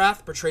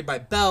 Galbraith, portrayed by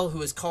Bell,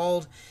 who is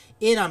called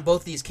in on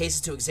both these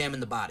cases to examine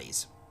the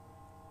bodies.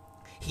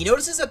 He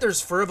notices that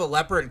there's fur of a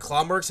leopard and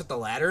claw marks at the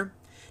ladder.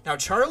 Now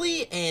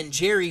Charlie and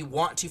Jerry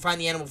want to find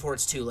the animal before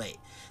it's too late.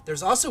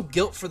 There's also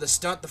guilt for the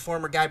stunt the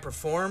former guy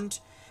performed.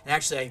 And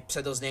actually I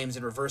said those names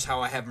in reverse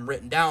how I have them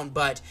written down,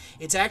 but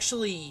it's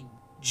actually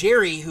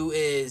Jerry who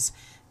is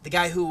the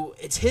guy who,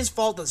 it's his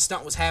fault that the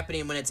stunt was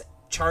happening when it's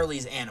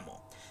Charlie's animal.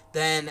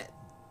 Then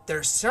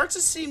there starts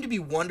to seem to be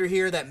wonder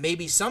here that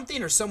maybe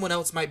something or someone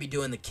else might be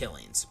doing the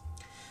killings.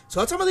 So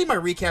that's going to leave my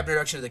recap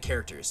introduction of the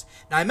characters.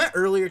 Now, I meant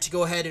earlier to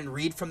go ahead and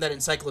read from that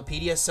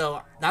encyclopedia,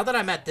 so now that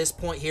I'm at this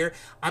point here,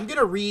 I'm going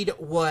to read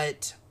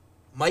what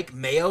Mike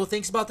Mayo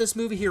thinks about this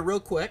movie here real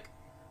quick.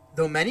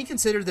 Though many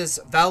consider this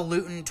Val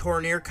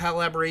Lewton-Tournier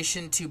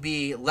collaboration to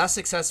be less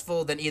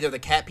successful than either The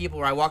Cat People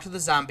or I Walked with a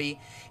Zombie,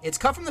 it's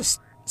cut from the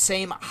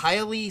same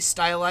highly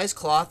stylized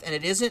cloth, and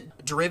it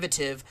isn't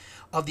derivative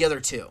of the other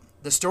two.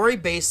 The story,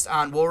 based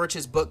on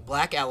Woolrich's book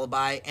Black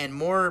Alibi, and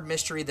more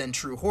mystery than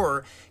true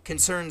horror,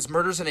 concerns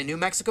murders in a New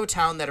Mexico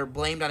town that are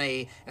blamed on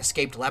a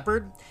escaped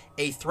leopard.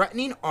 A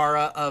threatening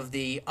aura of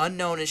the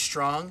unknown is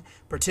strong,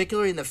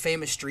 particularly in the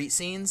famous street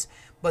scenes,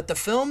 but the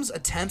film's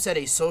attempts at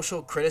a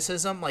social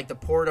criticism, like the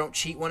poor don't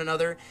cheat one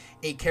another,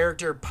 a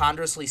character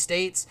ponderously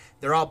states,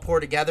 they're all poor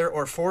together,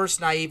 or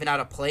forced, naive, and out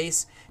of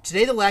place.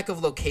 Today, the lack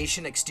of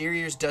location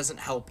exteriors doesn't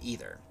help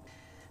either.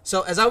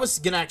 So, as I was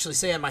going to actually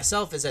say on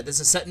myself, is that this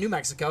is set in New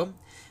Mexico.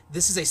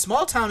 This is a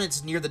small town,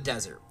 it's near the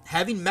desert.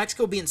 Having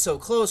Mexico being so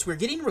close, we're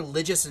getting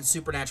religious and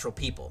supernatural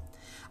people.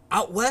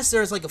 Out west,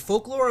 there's like a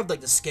folklore of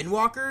like the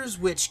skinwalkers,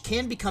 which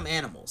can become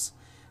animals.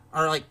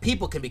 Or like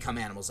people can become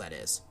animals, that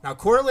is. Now,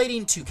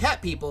 correlating to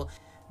Cat People,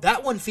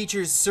 that one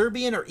features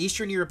Serbian or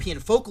Eastern European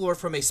folklore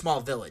from a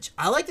small village.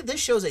 I like that this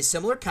shows a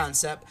similar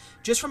concept,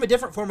 just from a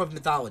different form of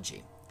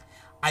mythology.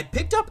 I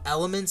picked up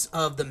elements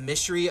of the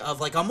mystery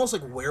of like almost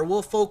like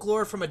werewolf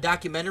folklore from a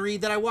documentary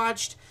that I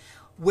watched,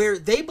 where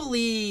they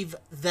believe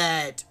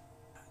that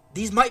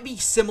these might be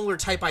similar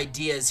type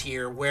ideas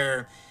here,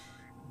 where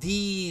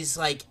these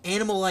like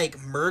animal-like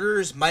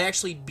murders might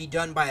actually be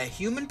done by a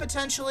human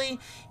potentially,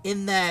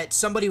 in that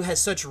somebody who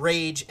has such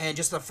rage and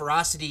just the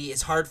ferocity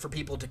is hard for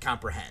people to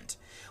comprehend.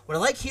 What I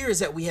like here is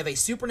that we have a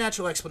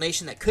supernatural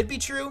explanation that could be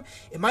true.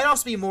 It might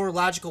also be a more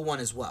logical one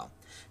as well.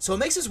 So what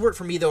makes this work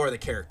for me, though, are the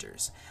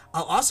characters.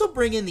 I'll also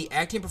bring in the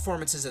acting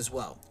performances as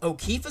well.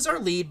 O'Keefe is our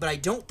lead, but I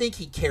don't think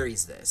he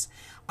carries this.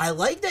 I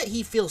like that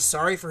he feels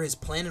sorry for his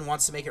plan and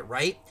wants to make it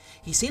right.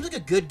 He seems like a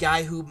good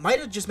guy who might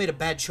have just made a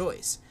bad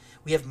choice.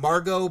 We have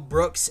Margot,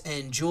 Brooks,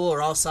 and Jewel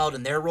are all solid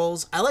in their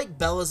roles. I like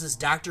Bella's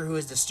doctor who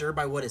is disturbed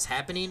by what is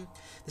happening.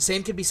 The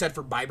same could be said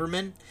for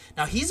Biberman.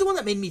 Now, he's the one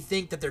that made me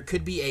think that there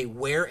could be a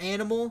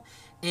were-animal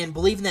and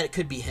believing that it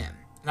could be him.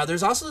 Now,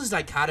 there's also this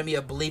dichotomy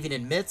of believing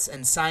in myths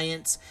and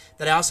science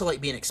that I also like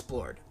being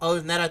explored. Other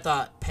than that, I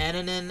thought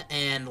Pananen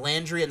and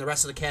Landry and the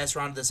rest of the cast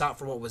rounded this out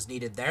for what was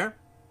needed there.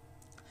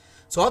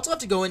 So I'll also have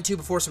to go into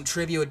before some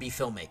trivia would be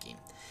filmmaking.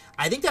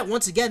 I think that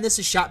once again, this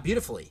is shot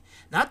beautifully.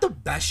 Not the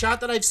best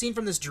shot that I've seen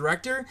from this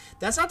director.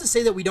 That's not to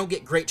say that we don't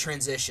get great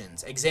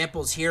transitions.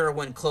 Examples here are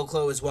when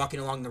Clo-Clo is walking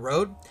along the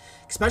road,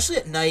 especially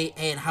at night,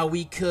 and how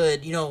we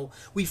could,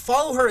 we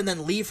follow her and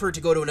then leave her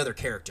to go to another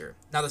character.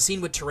 Now, the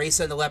scene with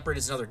Teresa and the leopard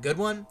is another good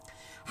one.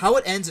 How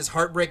it ends is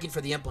heartbreaking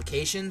for the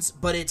implications,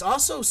 but it's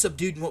also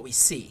subdued in what we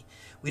see.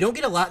 We don't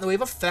get a lot in the way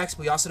of effects,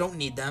 but we also don't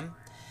need them.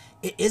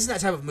 It isn't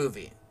that type of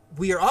movie.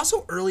 We are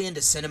also early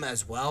into cinema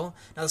as well.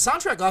 Now, the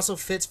soundtrack also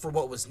fits for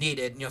what was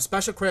needed.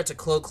 Special credit to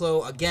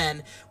Clo-Clo,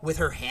 again, with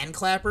her hand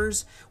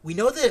clappers. We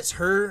know that it's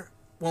her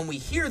when we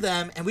hear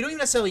them, and we don't even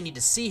necessarily need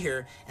to see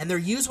her, and they're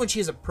used when she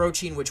is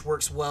approaching, which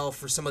works well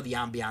for some of the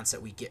ambiance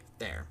that we get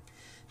there.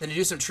 Then to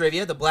do some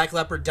trivia, the Black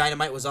Leopard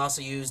dynamite was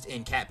also used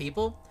in Cat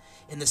People.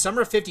 In the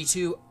summer of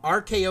 '52,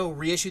 RKO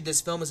reissued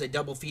this film as a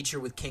double feature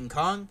with King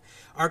Kong.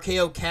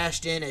 RKO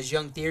cashed in as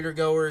young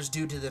theatergoers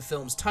due to the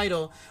film's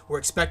title were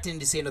expecting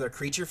to see another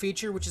creature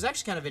feature, which is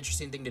actually kind of an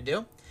interesting thing to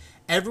do.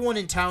 Everyone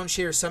in town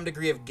shares some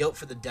degree of guilt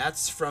for the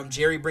deaths, from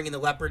Jerry bringing the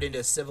leopard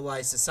into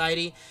civilized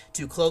society,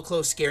 to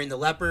Clo-Clo scaring the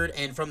leopard,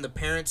 and from the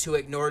parents who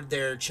ignored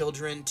their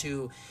children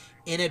to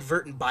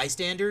inadvertent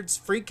bystanders.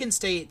 Friedkin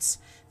states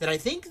that I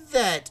think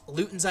that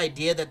Luton's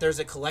idea that there's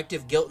a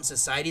collective guilt in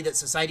society, that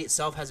society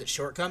itself has its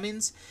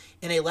shortcomings,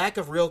 and a lack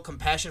of real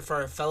compassion for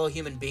our fellow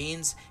human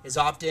beings is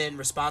often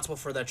responsible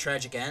for their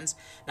tragic ends.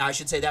 Now, I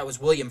should say that was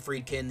William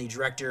Friedkin, the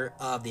director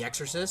of The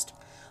Exorcist.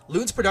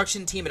 Luton's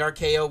production team at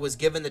RKO was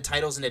given the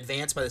titles in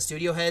advance by the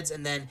studio heads,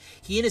 and then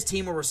he and his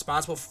team were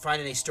responsible for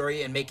finding a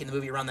story and making the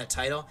movie around that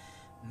title.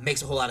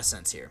 Makes a whole lot of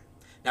sense here.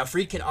 Now,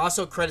 Friedkin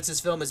also credits this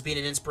film as being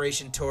an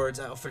inspiration towards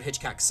Alfred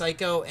Hitchcock's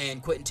Psycho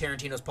and Quentin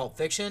Tarantino's Pulp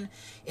Fiction,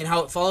 in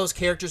how it follows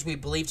characters we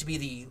believe to be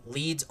the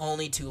leads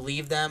only to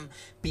leave them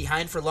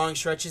behind for long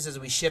stretches as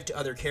we shift to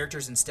other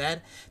characters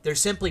instead. They're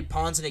simply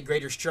pawns in a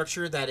greater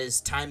structure that is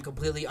time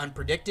completely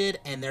unpredicted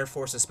and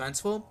therefore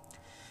suspenseful.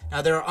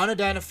 Now, there are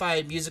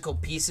unidentified musical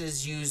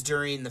pieces used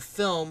during the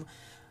film.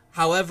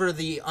 However,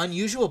 the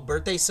unusual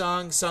birthday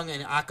song sung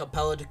in a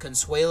cappella to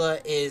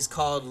Consuela is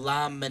called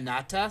La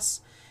Minatas,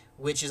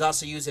 which is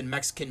also used in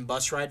Mexican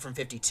Bus Ride from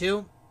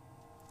 '52.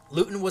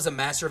 Luton was a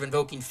master of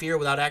invoking fear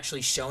without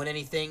actually showing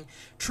anything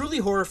truly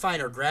horrifying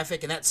or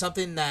graphic, and that's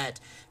something that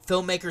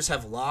filmmakers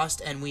have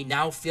lost, and we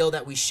now feel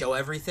that we show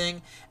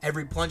everything.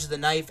 Every plunge of the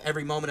knife,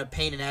 every moment of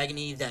pain and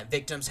agony that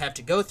victims have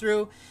to go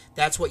through.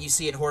 That's what you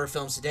see in horror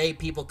films today.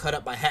 People cut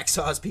up by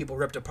hacksaws, people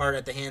ripped apart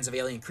at the hands of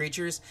alien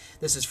creatures.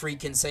 This is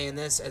Friedkin saying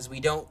this, as we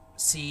don't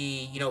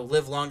see,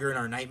 live longer in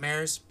our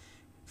nightmares.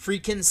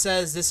 Friedkin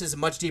says this is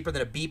much deeper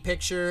than a B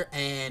picture,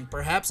 and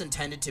perhaps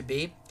intended to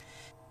be.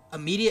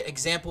 Immediate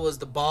example is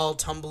the ball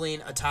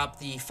tumbling atop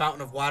the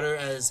fountain of water,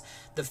 as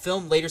the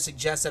film later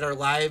suggests that our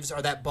lives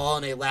are that ball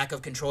and a lack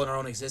of control in our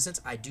own existence.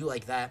 I do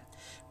like that.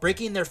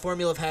 Breaking their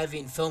formula of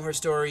having film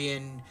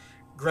historian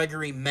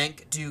Gregory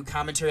Menk do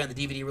commentary on the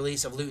DVD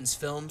release of Luton's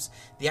films,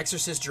 The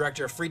Exorcist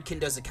director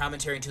Friedkin does the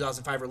commentary in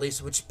 2005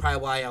 release, which is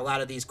probably why a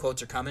lot of these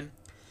quotes are coming.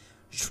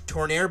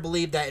 Tournier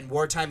believed that in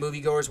wartime,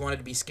 moviegoers wanted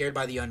to be scared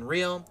by the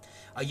unreal.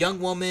 A young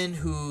woman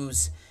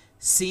who's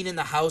seen in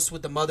the house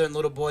with the mother and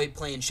little boy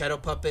playing shadow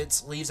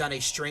puppets leaves on a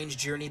strange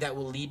journey that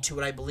will lead to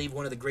what I believe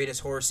one of the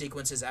greatest horror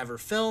sequences ever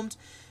filmed.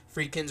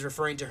 Friedkin's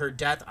referring to her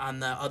death on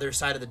the other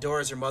side of the door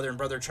as her mother and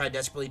brother tried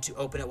desperately to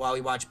open it while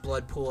we watched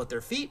blood pool at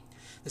their feet.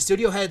 The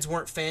studio heads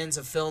weren't fans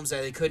of films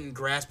that they couldn't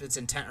grasp its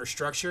intent or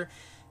structure.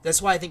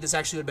 That's why I think this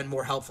actually would have been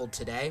more helpful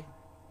today.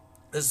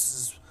 This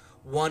is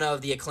one of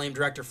the acclaimed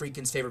director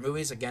Friedkin's favorite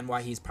movies, again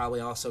why he's probably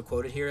also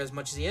quoted here as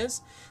much as he is.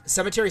 The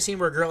cemetery scene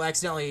where a girl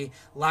accidentally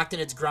locked in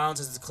its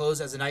grounds as it's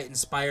closed as the night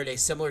inspired a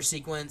similar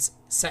sequence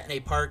set in a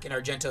park in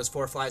Argento's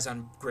Four Flies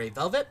on Grey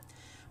Velvet.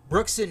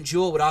 Brooks and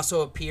Jewel would also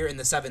appear in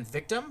The Seventh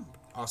Victim,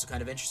 also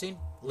kind of interesting.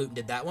 Luton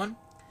did that one.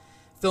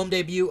 Film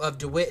debut of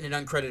DeWitt in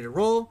an uncredited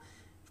role.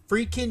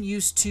 Friedkin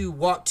used to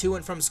walk to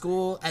and from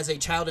school as a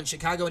child in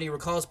Chicago, and he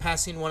recalls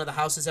passing one of the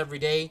houses every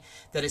day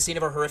that a scene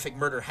of a horrific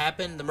murder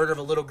happened. The murder of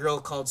a little girl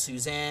called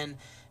Suzanne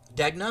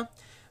Degna,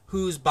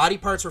 whose body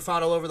parts were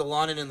found all over the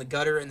lawn and in the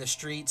gutter in the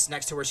streets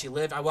next to where she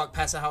lived. I walked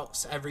past the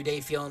house every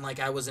day feeling like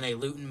I was in a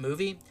Luton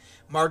movie.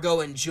 Margot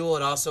and Jewel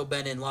had also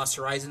been in Lost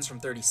Horizons from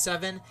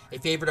 '37, a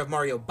favorite of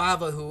Mario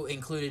Bava, who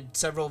included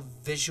several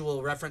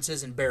visual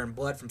references in Bear and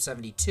Blood from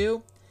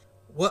 '72.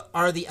 What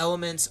are the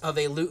elements of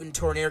a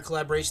Luton-Tournier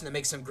collaboration that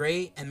makes them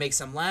great and makes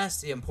them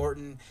last?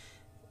 Important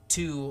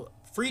to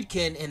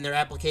Friedkin in their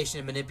application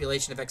and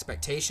manipulation of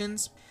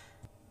expectations.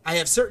 I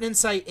have certain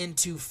insight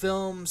into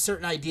film,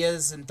 certain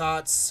ideas and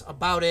thoughts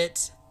about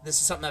it. This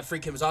is something that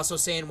Friedkin was also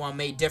saying, while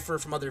may differ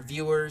from other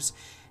viewers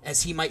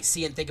as he might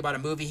see and think about a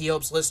movie. He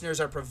hopes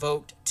listeners are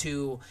provoked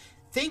to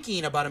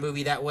thinking about a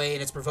movie that way,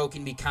 and it's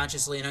provoking me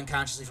consciously and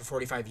unconsciously for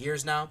 45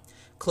 years now.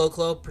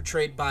 Clo-Clo,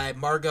 portrayed by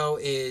Margot,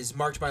 is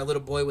marked by a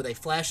little boy with a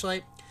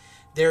flashlight.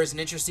 There is an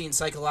interesting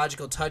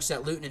psychological touch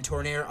that Luton and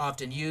Tournier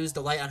often use.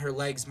 The light on her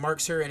legs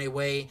marks her in a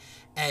way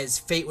as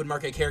fate would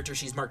mark a character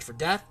she's marked for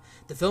death.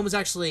 The film is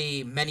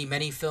actually many,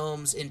 many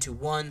films into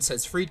one,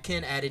 says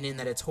Friedkin, adding in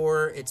that it's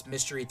horror, it's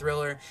mystery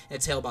thriller, and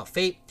it's a tale about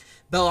fate.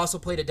 Bell also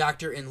played a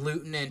doctor in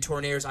Luton and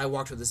Tournier's I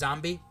Walked with a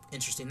Zombie.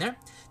 Interesting there.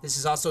 This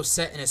is also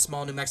set in a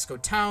small New Mexico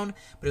town,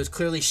 but it was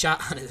clearly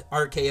shot on an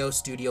RKO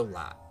studio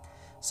lot.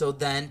 So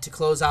then, to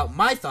close out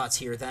my thoughts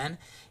here then,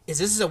 is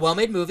this is a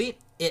well-made movie.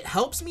 It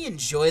helps me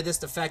enjoy this,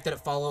 the fact that it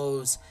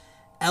follows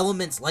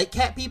elements like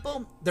Cat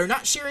People. They're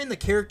not sharing the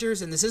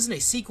characters, and this isn't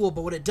a sequel,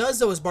 but what it does,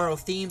 though, is borrow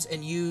themes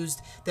and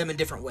use them in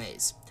different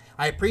ways.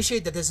 I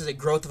appreciate that this is a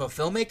growth of a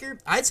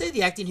filmmaker. I'd say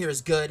the acting here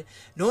is good.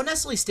 No one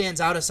necessarily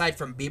stands out aside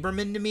from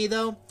Bieberman to me,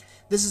 though.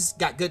 This has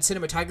got good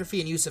cinematography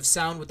and use of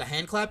sound with the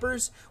hand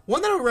clappers.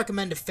 One that I would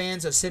recommend to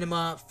fans of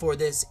cinema for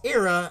this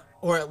era,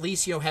 or at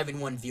least, having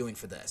one viewing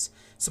for this.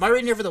 So my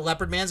rating here for the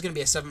Leopard Man is going to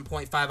be a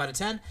 7.5 out of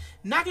 10.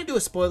 Not going to do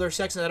a spoiler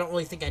section. I don't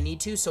really think I need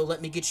to, so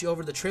let me get you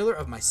over the trailer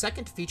of my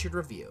second featured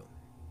review.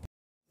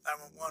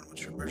 911,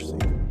 what's your mercy?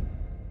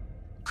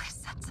 Chris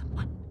said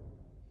someone.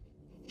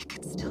 He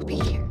could still be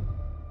here.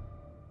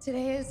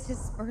 Today is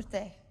his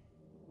birthday.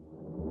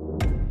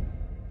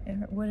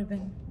 It would have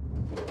been.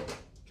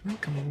 Can I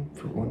come in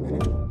for 1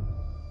 minute?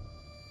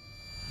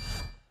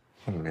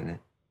 1 minute.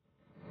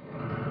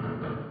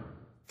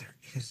 There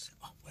is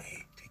a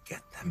way to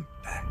get them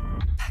back.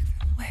 Back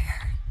from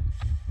where?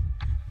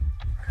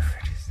 Wherever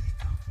it is they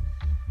go.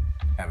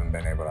 Haven't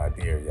been able to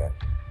ID her yet.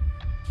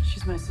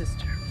 She's my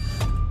sister.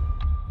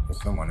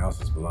 It's someone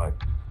else's blood.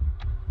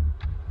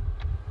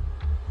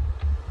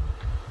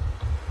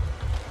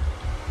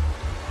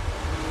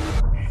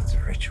 It's a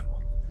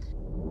ritual.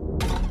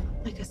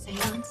 Like a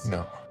seance?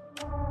 No.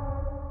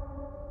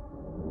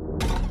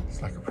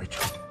 It's like a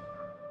ritual.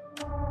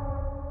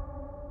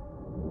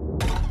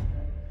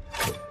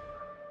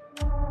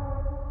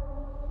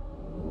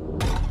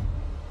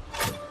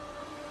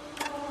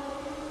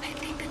 I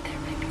think that there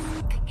might be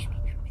something in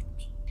here with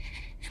me,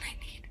 and I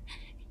need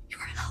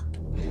your help.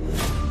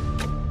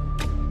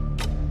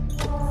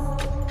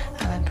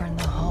 I would burn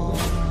the whole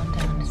world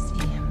down to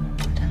see him one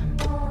more time.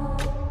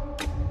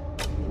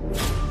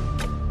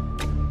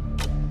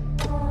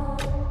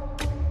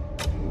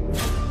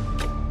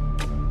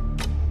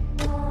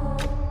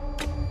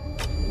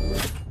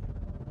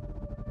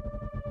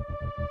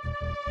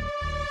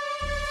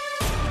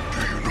 Do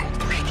you know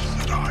the wish to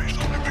set eyes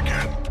on him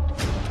again?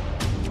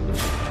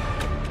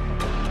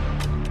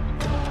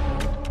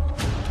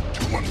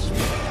 To once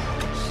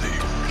more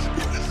savor his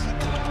innocent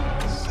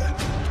scent.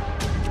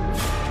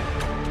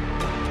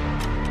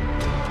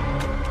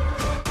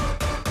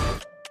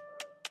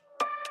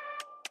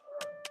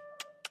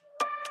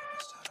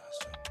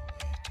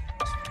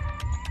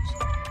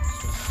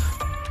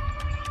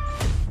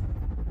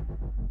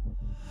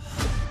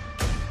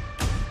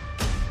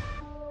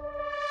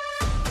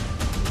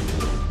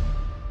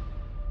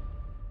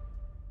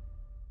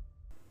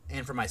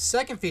 And for my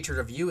second featured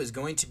review is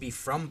going to be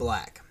From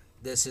Black.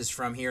 This is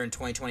from here in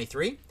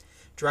 2023,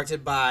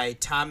 directed by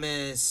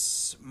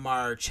Thomas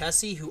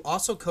Marchesi, who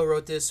also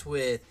co-wrote this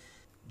with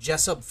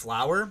Jessup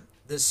Flower.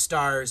 This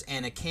stars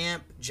Anna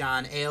Camp,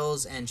 John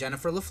Ailes, and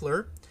Jennifer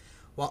LaFleur,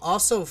 while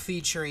also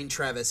featuring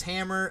Travis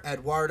Hammer,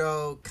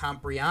 Eduardo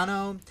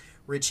Compriano,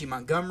 Richie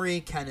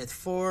Montgomery, Kenneth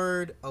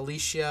Ford,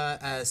 Alicia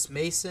S.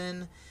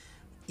 Mason,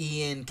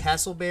 Ian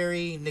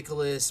Castleberry,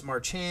 Nicholas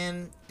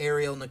Marchand,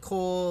 Ariel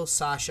Nicole,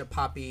 Sasha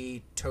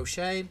Poppy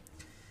Toshe,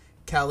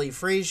 Kelly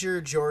Frazier,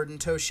 Jordan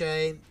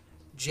Toshe,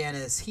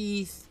 Janice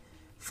Heath,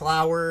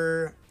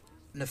 Flower,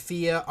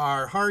 Nafia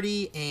R.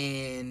 Hardy,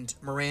 and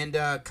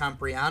Miranda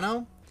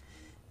Compriano.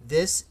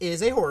 This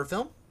is a horror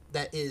film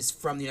that is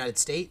from the United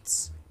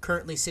States,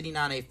 currently sitting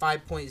on a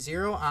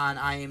 5.0 on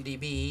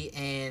IMDb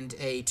and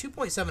a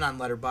 2.7 on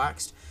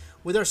Letterboxd,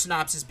 with our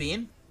synopsis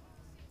being: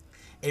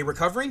 a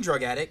recovering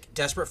drug addict,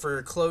 desperate for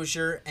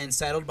closure and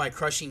saddled by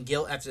crushing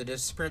guilt after the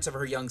disappearance of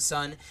her young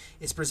son,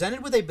 is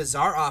presented with a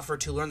bizarre offer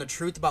to learn the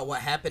truth about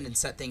what happened and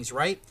set things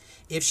right,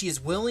 if she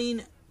is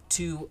willing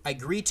to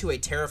agree to a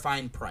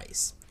terrifying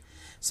price.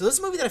 So this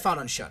is a movie that I found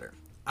on Shudder.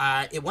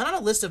 It went on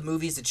a list of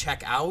movies to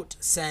check out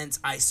since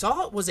I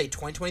saw it was a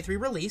 2023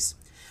 release.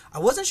 I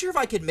wasn't sure if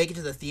I could make it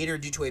to the theater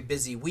due to a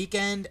busy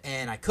weekend,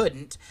 and I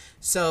couldn't.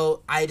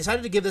 So I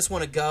decided to give this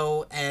one a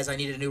go as I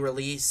needed a new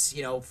release,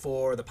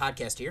 for the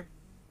podcast here.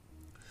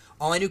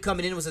 All I knew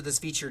coming in was that this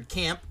featured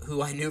Camp,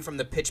 who I knew from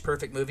the Pitch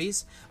Perfect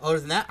movies. Other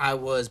than that, I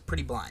was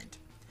pretty blind.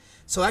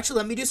 So actually,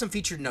 let me do some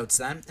featured notes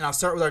then, and I'll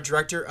start with our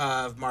director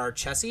of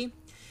Marchesi.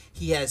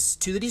 He has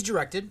two that he's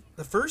directed.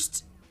 The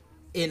first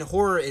in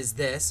horror is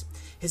this.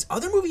 His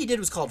other movie he did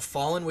was called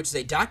Fallen, which is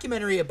a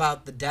documentary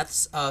about the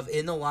deaths of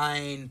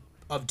in-the-line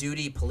of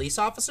duty police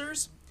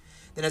officers.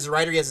 Then as a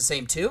writer, he has the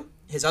same two.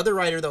 His other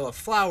writer, though, of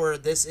Flower,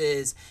 this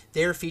is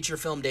their feature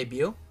film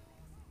debut.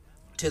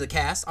 To the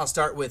cast, I'll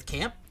start with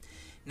Camp.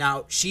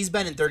 Now, she's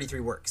been in 33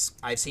 works.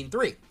 I've seen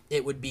 3.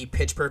 It would be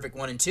Pitch Perfect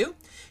 1 and 2.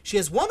 She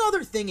has one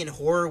other thing in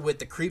horror with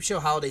the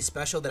Creepshow Holiday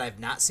Special that I've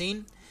not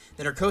seen.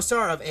 Then her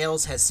co-star of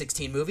Ailes has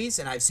 16 movies,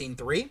 and I've seen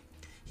 3.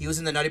 He was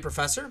in The Nutty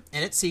Professor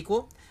and its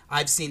sequel.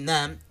 I've seen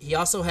them. He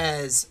also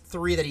has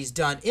 3 that he's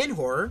done in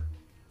horror.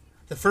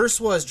 The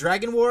first was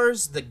Dragon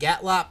Wars, The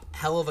Gatlop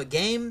Hell of a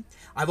Game.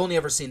 I've only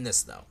ever seen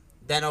this, though.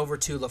 Then over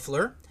to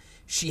LaFleur.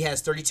 She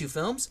has 32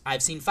 films.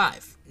 I've seen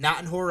 5. Not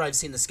in horror, I've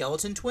seen The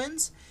Skeleton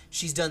Twins.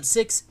 She's done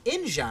 6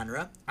 in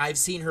genre. I've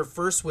seen her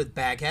first with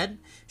Baghead.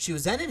 She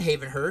was then in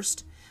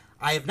Havenhurst.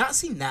 I have not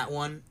seen that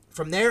one.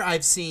 From there,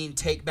 I've seen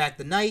Take Back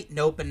the Night,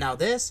 Nope, and now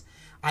this.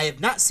 I have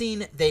not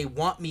seen They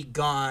Want Me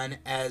Gone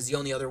as the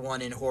only other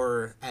one in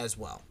horror as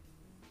well.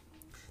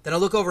 Then I'll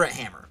look over at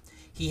Hammer.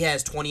 He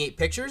has 28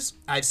 pictures.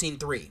 I've seen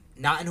 3.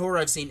 Not in horror,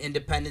 I've seen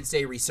Independence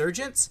Day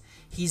Resurgence.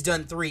 He's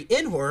done 3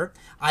 in horror.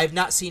 I have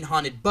not seen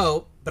Haunted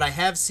Boat. but I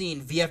have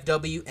seen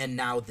VFW and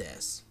now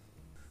this.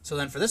 So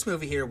then for this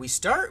movie here, we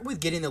start with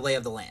getting the lay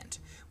of the land.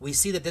 We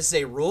see that this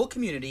is a rural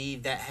community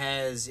that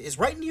is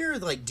right near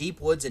like deep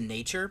woods and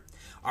nature.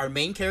 Our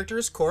main character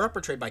is Cora,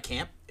 portrayed by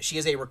Camp. She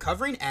is a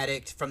recovering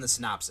addict from the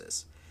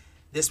synopsis.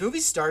 This movie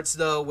starts,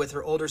 though, with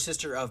her older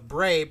sister of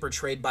Bray,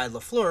 portrayed by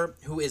LaFleur,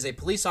 who is a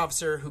police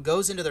officer who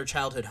goes into their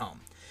childhood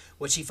home.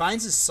 What she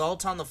finds is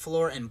salt on the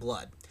floor and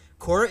blood.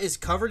 Cora is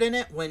covered in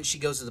it when she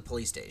goes to the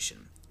police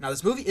station. Now,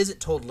 this movie isn't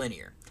told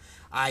linear.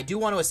 I do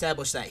want to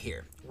establish that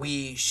here.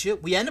 We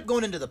end up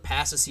going into the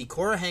past to see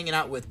Cora hanging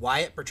out with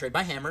Wyatt, portrayed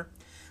by Hammer.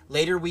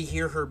 Later, we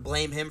hear her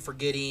blame him for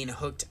getting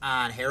hooked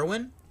on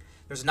heroin.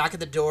 There's a knock at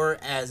the door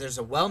as there's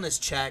a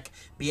wellness check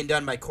being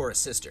done by Cora's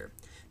sister.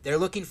 They're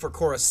looking for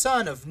Cora's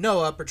son of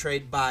Noah,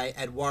 portrayed by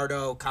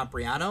Eduardo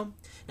Compriano.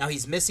 Now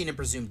he's missing and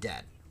presumed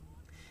dead.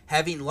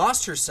 Having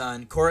lost her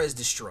son, Cora is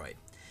destroyed.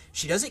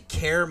 She doesn't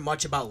care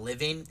much about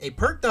living. A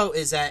perk, though,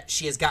 is that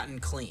she has gotten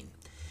clean.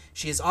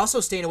 She is also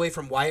staying away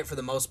from Wyatt for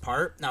the most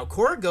part. Now,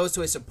 Cora goes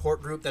to a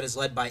support group that is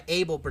led by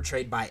Abel,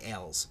 portrayed by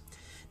Ailes.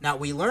 Now,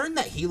 we learn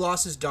that he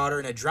lost his daughter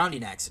in a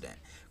drowning accident.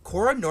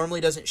 Cora normally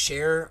doesn't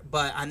share,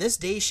 but on this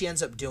day she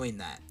ends up doing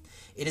that.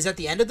 It is at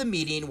the end of the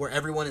meeting where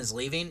everyone is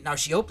leaving. Now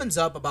she opens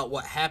up about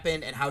what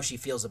happened and how she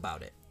feels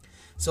about it.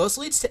 So this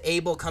leads to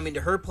Abel coming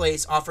to her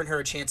place, offering her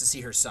a chance to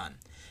see her son.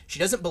 She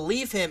doesn't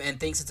believe him and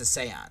thinks it's a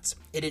seance.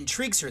 It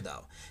intrigues her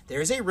though.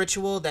 There is a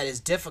ritual that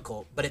is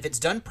difficult, but if it's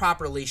done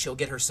properly, she'll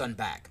get her son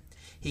back.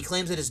 He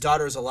claims that his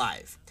daughter is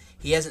alive.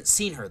 He hasn't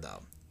seen her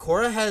though.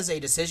 Cora has a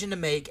decision to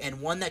make, and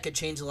one that could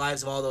change the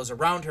lives of all those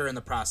around her in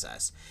the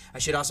process. I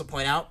should also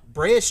point out,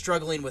 Bray is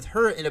struggling with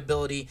her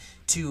inability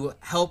to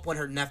help when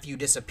her nephew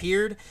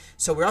disappeared,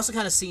 so we're also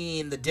kind of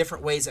seeing the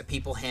different ways that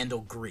people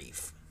handle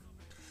grief.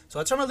 So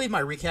that's where I'm going to leave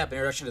my recap and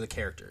introduction to the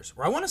characters.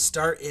 Where I want to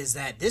start is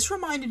that this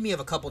reminded me of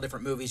a couple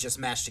different movies just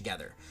mashed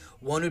together.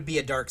 One would be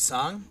A Dark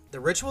Song. The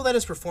ritual that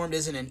is performed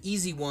isn't an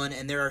easy one,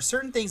 and there are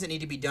certain things that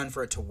need to be done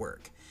for it to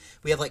work.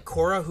 We have like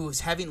Cora,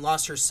 who's having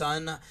lost her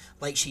son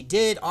like she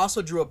did,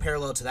 also drew a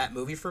parallel to that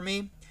movie for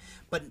me.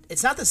 But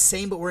it's not the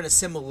same, but we're in a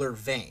similar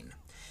vein.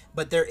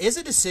 But there is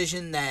a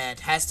decision that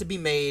has to be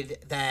made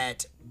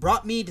that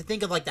brought me to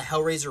think of like the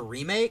Hellraiser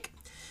remake.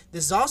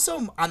 This is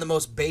also on the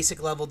most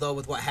basic level, though,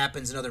 with what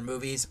happens in other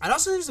movies. And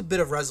also there's a bit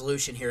of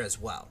resolution here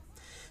as well.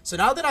 So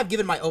now that I've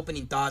given my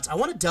opening thoughts, I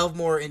want to delve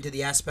more into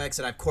the aspects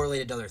that I've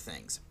correlated to other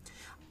things.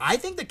 I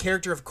think the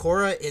character of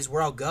Cora is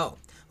where I'll go.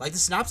 Like the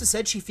synopsis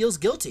said, she feels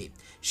guilty.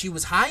 She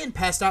was high and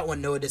passed out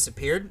when Noah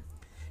disappeared.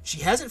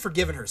 She hasn't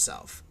forgiven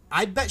herself.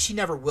 I bet she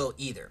never will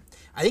either.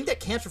 I think that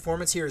Camp's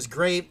performance here is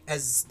great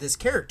as this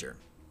character.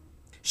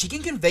 She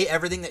can convey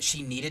everything that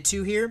she needed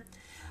to here.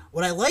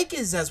 What I like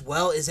is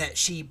that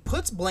she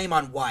puts blame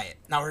on Wyatt.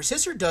 Now her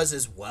sister does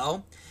as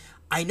well.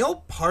 I know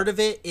part of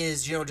it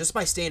is, just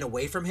by staying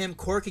away from him,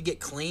 Cora could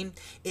get clean.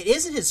 It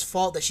isn't his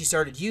fault that she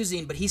started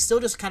using, but he's still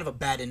just kind of a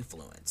bad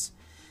influence.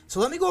 So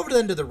let me go over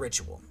then to the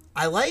ritual.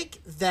 I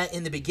like that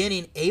in the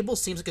beginning, Abel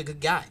seems like a good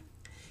guy.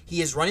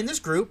 He is running this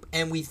group,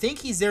 and we think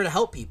he's there to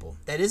help people.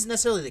 That isn't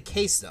necessarily the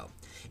case, though.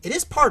 It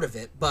is part of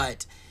it,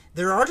 but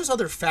there are just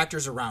other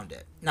factors around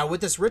it. Now,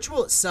 with this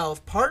ritual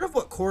itself, part of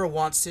what Cora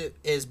wants to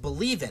is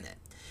believe in it.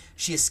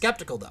 She is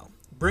skeptical, though.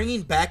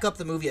 Bringing back up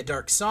the movie A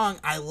Dark Song,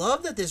 I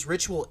love that this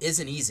ritual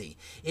isn't easy.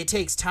 It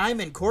takes time,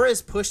 and Cora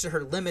is pushed to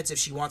her limits if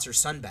she wants her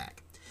son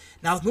back.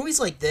 Now, with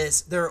movies like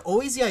this, there are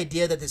always the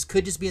idea that this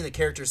could just be in the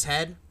character's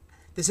head.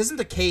 This isn't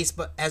the case,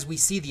 but as we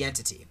see the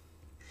entity.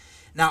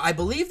 Now, I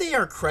believe they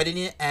are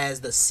crediting it as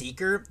the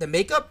Seeker. The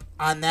makeup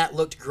on that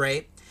looked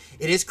great.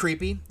 It is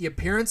creepy. The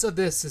appearance of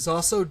this is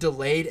also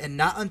delayed, and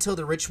not until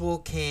the ritual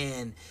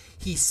can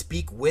he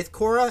speak with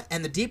Cora,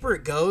 and the deeper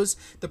it goes,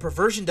 the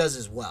perversion does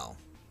as well.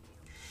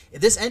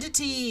 If this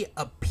entity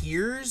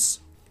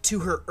appears to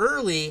her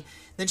early,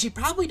 then she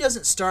probably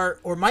doesn't start,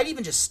 or might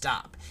even just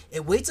stop.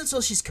 It waits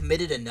until she's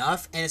committed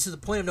enough, and it's to the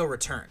point of no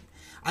return.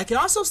 I can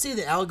also see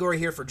the allegory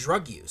here for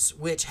drug use,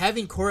 which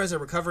having Cora as a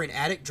recovering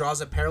addict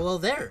draws a parallel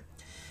there.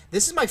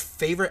 This is my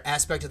favorite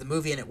aspect of the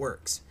movie, and it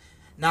works.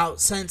 Now,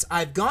 since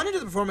I've gone into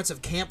the performance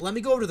of Camp, let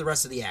me go over to the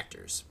rest of the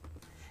actors.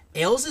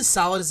 Ailes is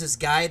solid as this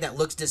guy that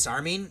looks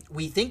disarming.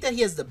 We think that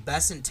he has the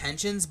best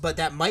intentions, but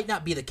that might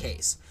not be the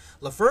case.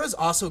 LaFleur is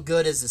also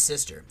good as the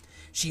sister.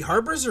 She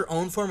harbors her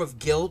own form of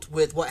guilt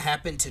with what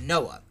happened to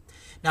Noah.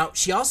 Now,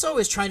 she also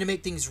is trying to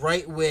make things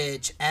right,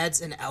 which adds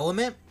an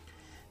element.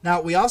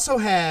 Now, we also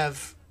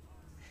have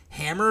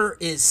Hammer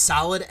is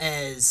solid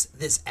as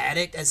this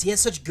addict, as he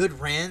has such good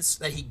rants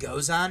that he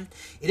goes on.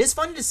 It is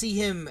funny to see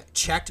him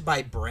checked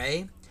by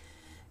Bray.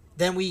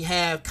 Then we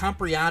have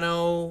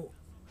Compriano,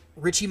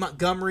 Richie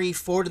Montgomery,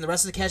 Ford, and the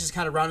rest of the cast just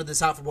kind of rounded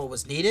this out for what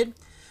was needed.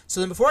 So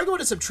then before I go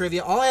into some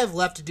trivia, all I have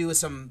left to do is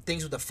some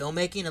things with the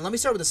filmmaking, and let me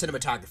start with the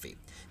cinematography.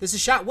 This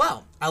is shot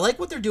well. I like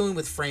what they're doing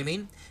with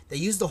framing. They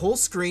use the whole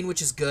screen,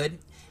 which is good.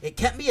 It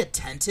kept me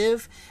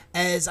attentive,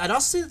 as I'd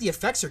also say that the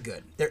effects are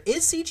good. There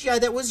is CGI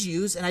that was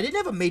used, and I didn't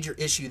have a major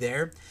issue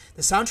there.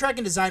 The soundtrack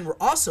and design were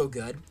also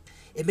good.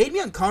 It made me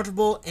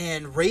uncomfortable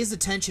and raised the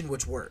tension,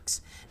 which works.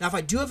 Now, if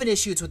I do have an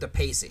issue, it's with the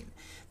pacing.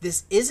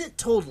 this isn't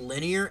told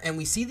linear, and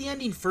we see the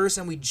ending first,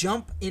 and we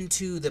jump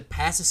into the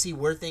past to see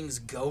where things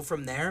go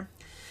from there,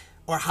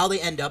 or how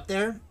they end up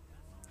there.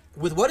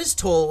 With what is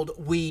told,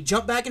 we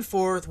jump back and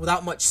forth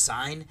without much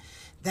sign.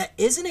 That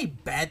isn't a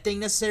bad thing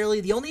necessarily.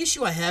 The only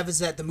issue I have is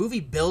that the movie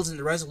builds and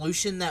the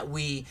resolution that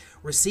we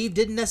received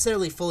didn't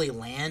necessarily fully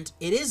land.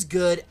 It is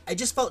good. I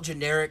just felt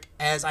generic,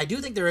 as I do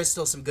think there is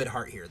still some good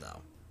heart here,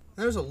 though.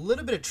 There's a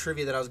little bit of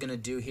trivia that I was going to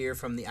do here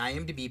from the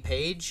IMDb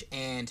page,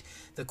 and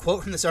the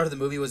quote from the start of the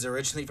movie was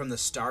originally from the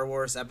Star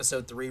Wars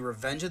Episode 3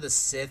 Revenge of the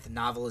Sith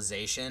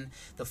novelization.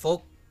 The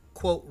full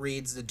quote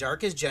reads, "The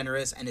dark is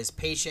generous and is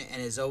patient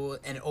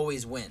and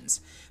always wins.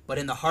 But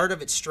in the heart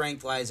of its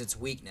strength lies its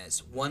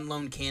weakness. One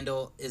lone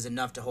candle is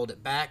enough to hold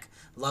it back.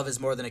 Love is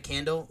more than a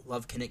candle.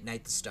 Love can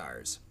ignite the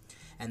stars."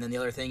 And then the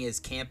other thing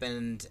is Camp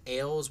and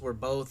Ailes were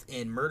both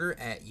in Murder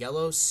at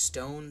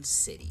Yellowstone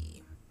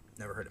City.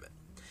 Never heard of it.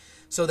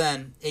 So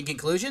then, in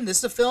conclusion, this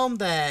is a film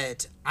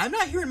that I'm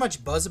not hearing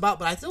much buzz about,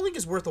 but I still think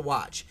is worth a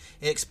watch.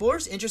 It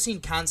explores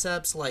interesting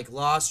concepts like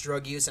loss,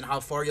 drug use, and how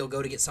far you'll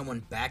go to get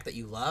someone back that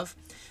you love.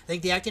 I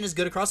think the acting is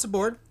good across the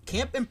board.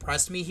 Camp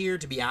impressed me here,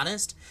 to be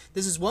honest.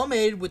 This is well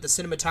made with the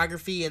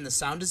cinematography and the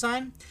sound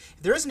design.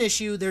 If there is an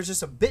issue, there's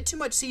just a bit too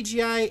much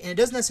CGI, and it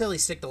doesn't necessarily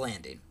stick the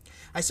landing.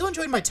 I still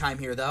enjoyed my time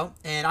here, though,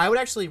 and I would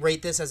actually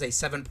rate this as a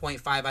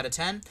 7.5 out of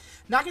 10.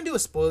 Not going to do a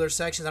spoiler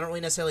section. I don't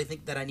really necessarily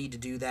think that I need to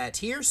do that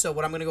here, so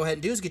what I'm going to go ahead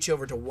and do is get you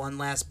over to one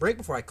last break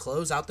before I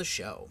close out the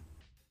show.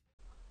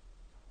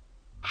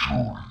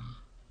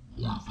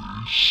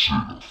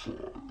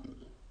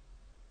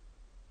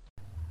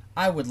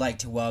 I would like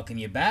to welcome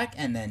you back,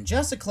 and then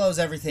just to close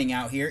everything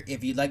out here,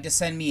 if you'd like to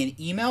send me an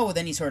email with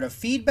any sort of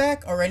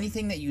feedback or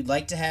anything that you'd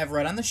like to have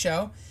read on the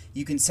show,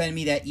 you can send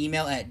me that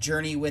email at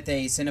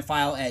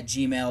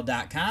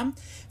journeywithacinephile@gmail.com.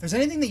 If there's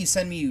anything that you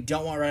send me you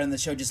don't want read on the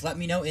show, just let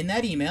me know in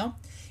that email.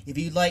 If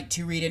you'd like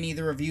to read any of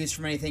the reviews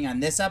from anything on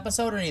this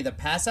episode or any of the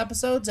past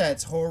episodes,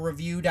 that's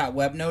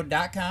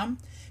horrorreview.webnode.com.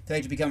 If you'd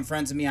like to become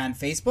friends with me on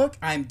Facebook,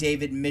 I'm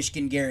David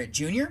Michigan Garrett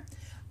Jr.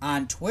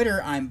 On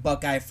Twitter, I'm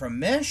Buckeye from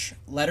Mish.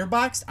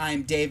 Letterboxd,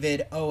 I'm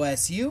David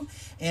OSU.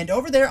 And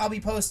over there, I'll be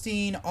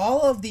posting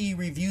all of the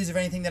reviews of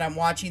anything that I'm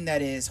watching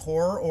that is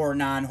horror or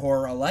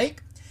non-horror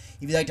alike.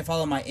 If you'd like to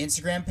follow my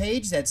Instagram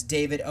page, that's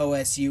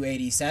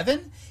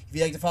DavidOSU87. If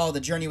you'd like to follow the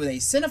Journey with a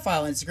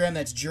Cinephile Instagram,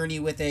 that's Journey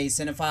with a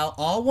Cinephile,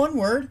 all one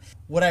word.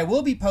 What I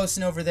will be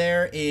posting over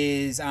there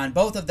is, on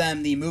both of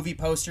them, the movie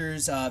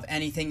posters of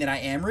anything that I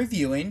am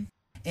reviewing.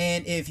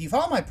 And if you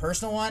follow my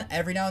personal one,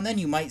 every now and then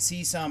you might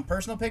see some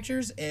personal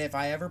pictures if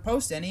I ever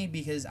post any,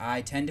 because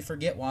I tend to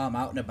forget while I'm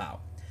out and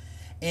about.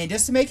 And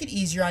just to make it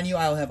easier on you,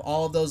 I'll have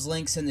all of those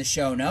links in the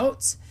show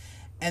notes.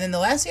 And then the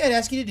last thing I'd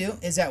ask you to do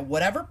is that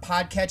whatever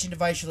podcatching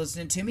device you're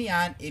listening to me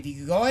on, if you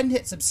could go ahead and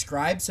hit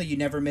subscribe so you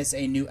never miss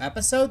a new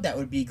episode, that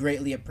would be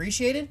greatly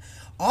appreciated.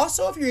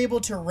 Also, if you're able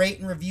to rate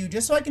and review,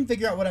 just so I can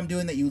figure out what I'm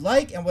doing that you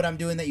like and what I'm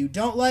doing that you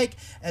don't like,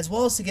 as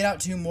well as to get out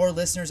to more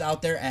listeners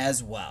out there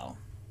as well.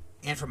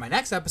 And for my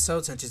next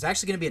episode, since it's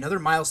actually going to be another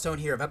milestone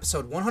here of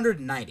episode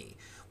 190,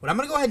 what I'm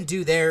going to go ahead and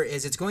do there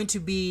is it's going to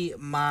be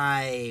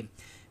my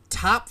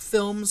top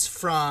films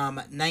from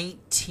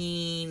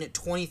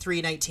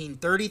 1923,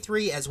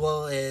 1933, as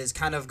well as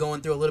kind of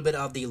going through a little bit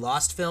of the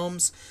lost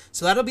films.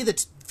 So that'll be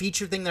the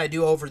feature thing that I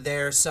do over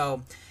there.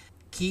 So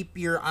keep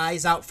your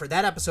eyes out for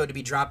that episode to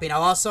be dropping.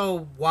 I'll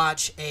also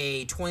watch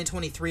a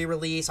 2023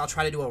 release. I'll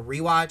try to do a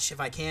rewatch if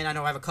I can. I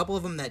know I have a couple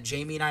of them that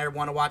Jamie and I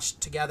want to watch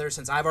together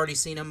since I've already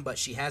seen them, but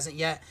she hasn't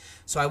yet.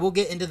 So I will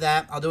get into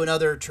that. I'll do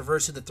another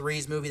Traverse of the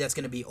Threes movie that's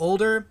going to be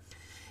older.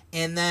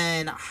 And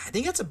then I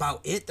think that's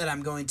about it that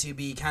I'm going to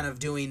be kind of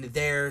doing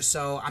there.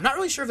 So I'm not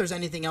really sure if there's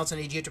anything else I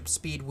need to get up to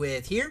speed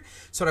with here.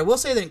 So what I will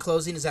say then in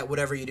closing is that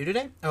whatever you do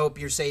today, I hope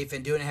you're safe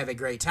and doing and have a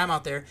great time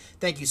out there.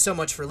 Thank you so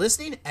much for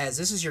listening, as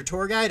this is your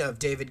tour guide of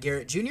David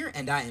Garrett Jr.,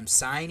 and I am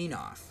signing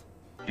off.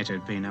 It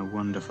had been a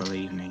wonderful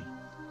evening,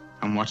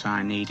 and what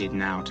I needed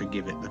now to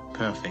give it the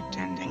perfect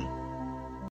ending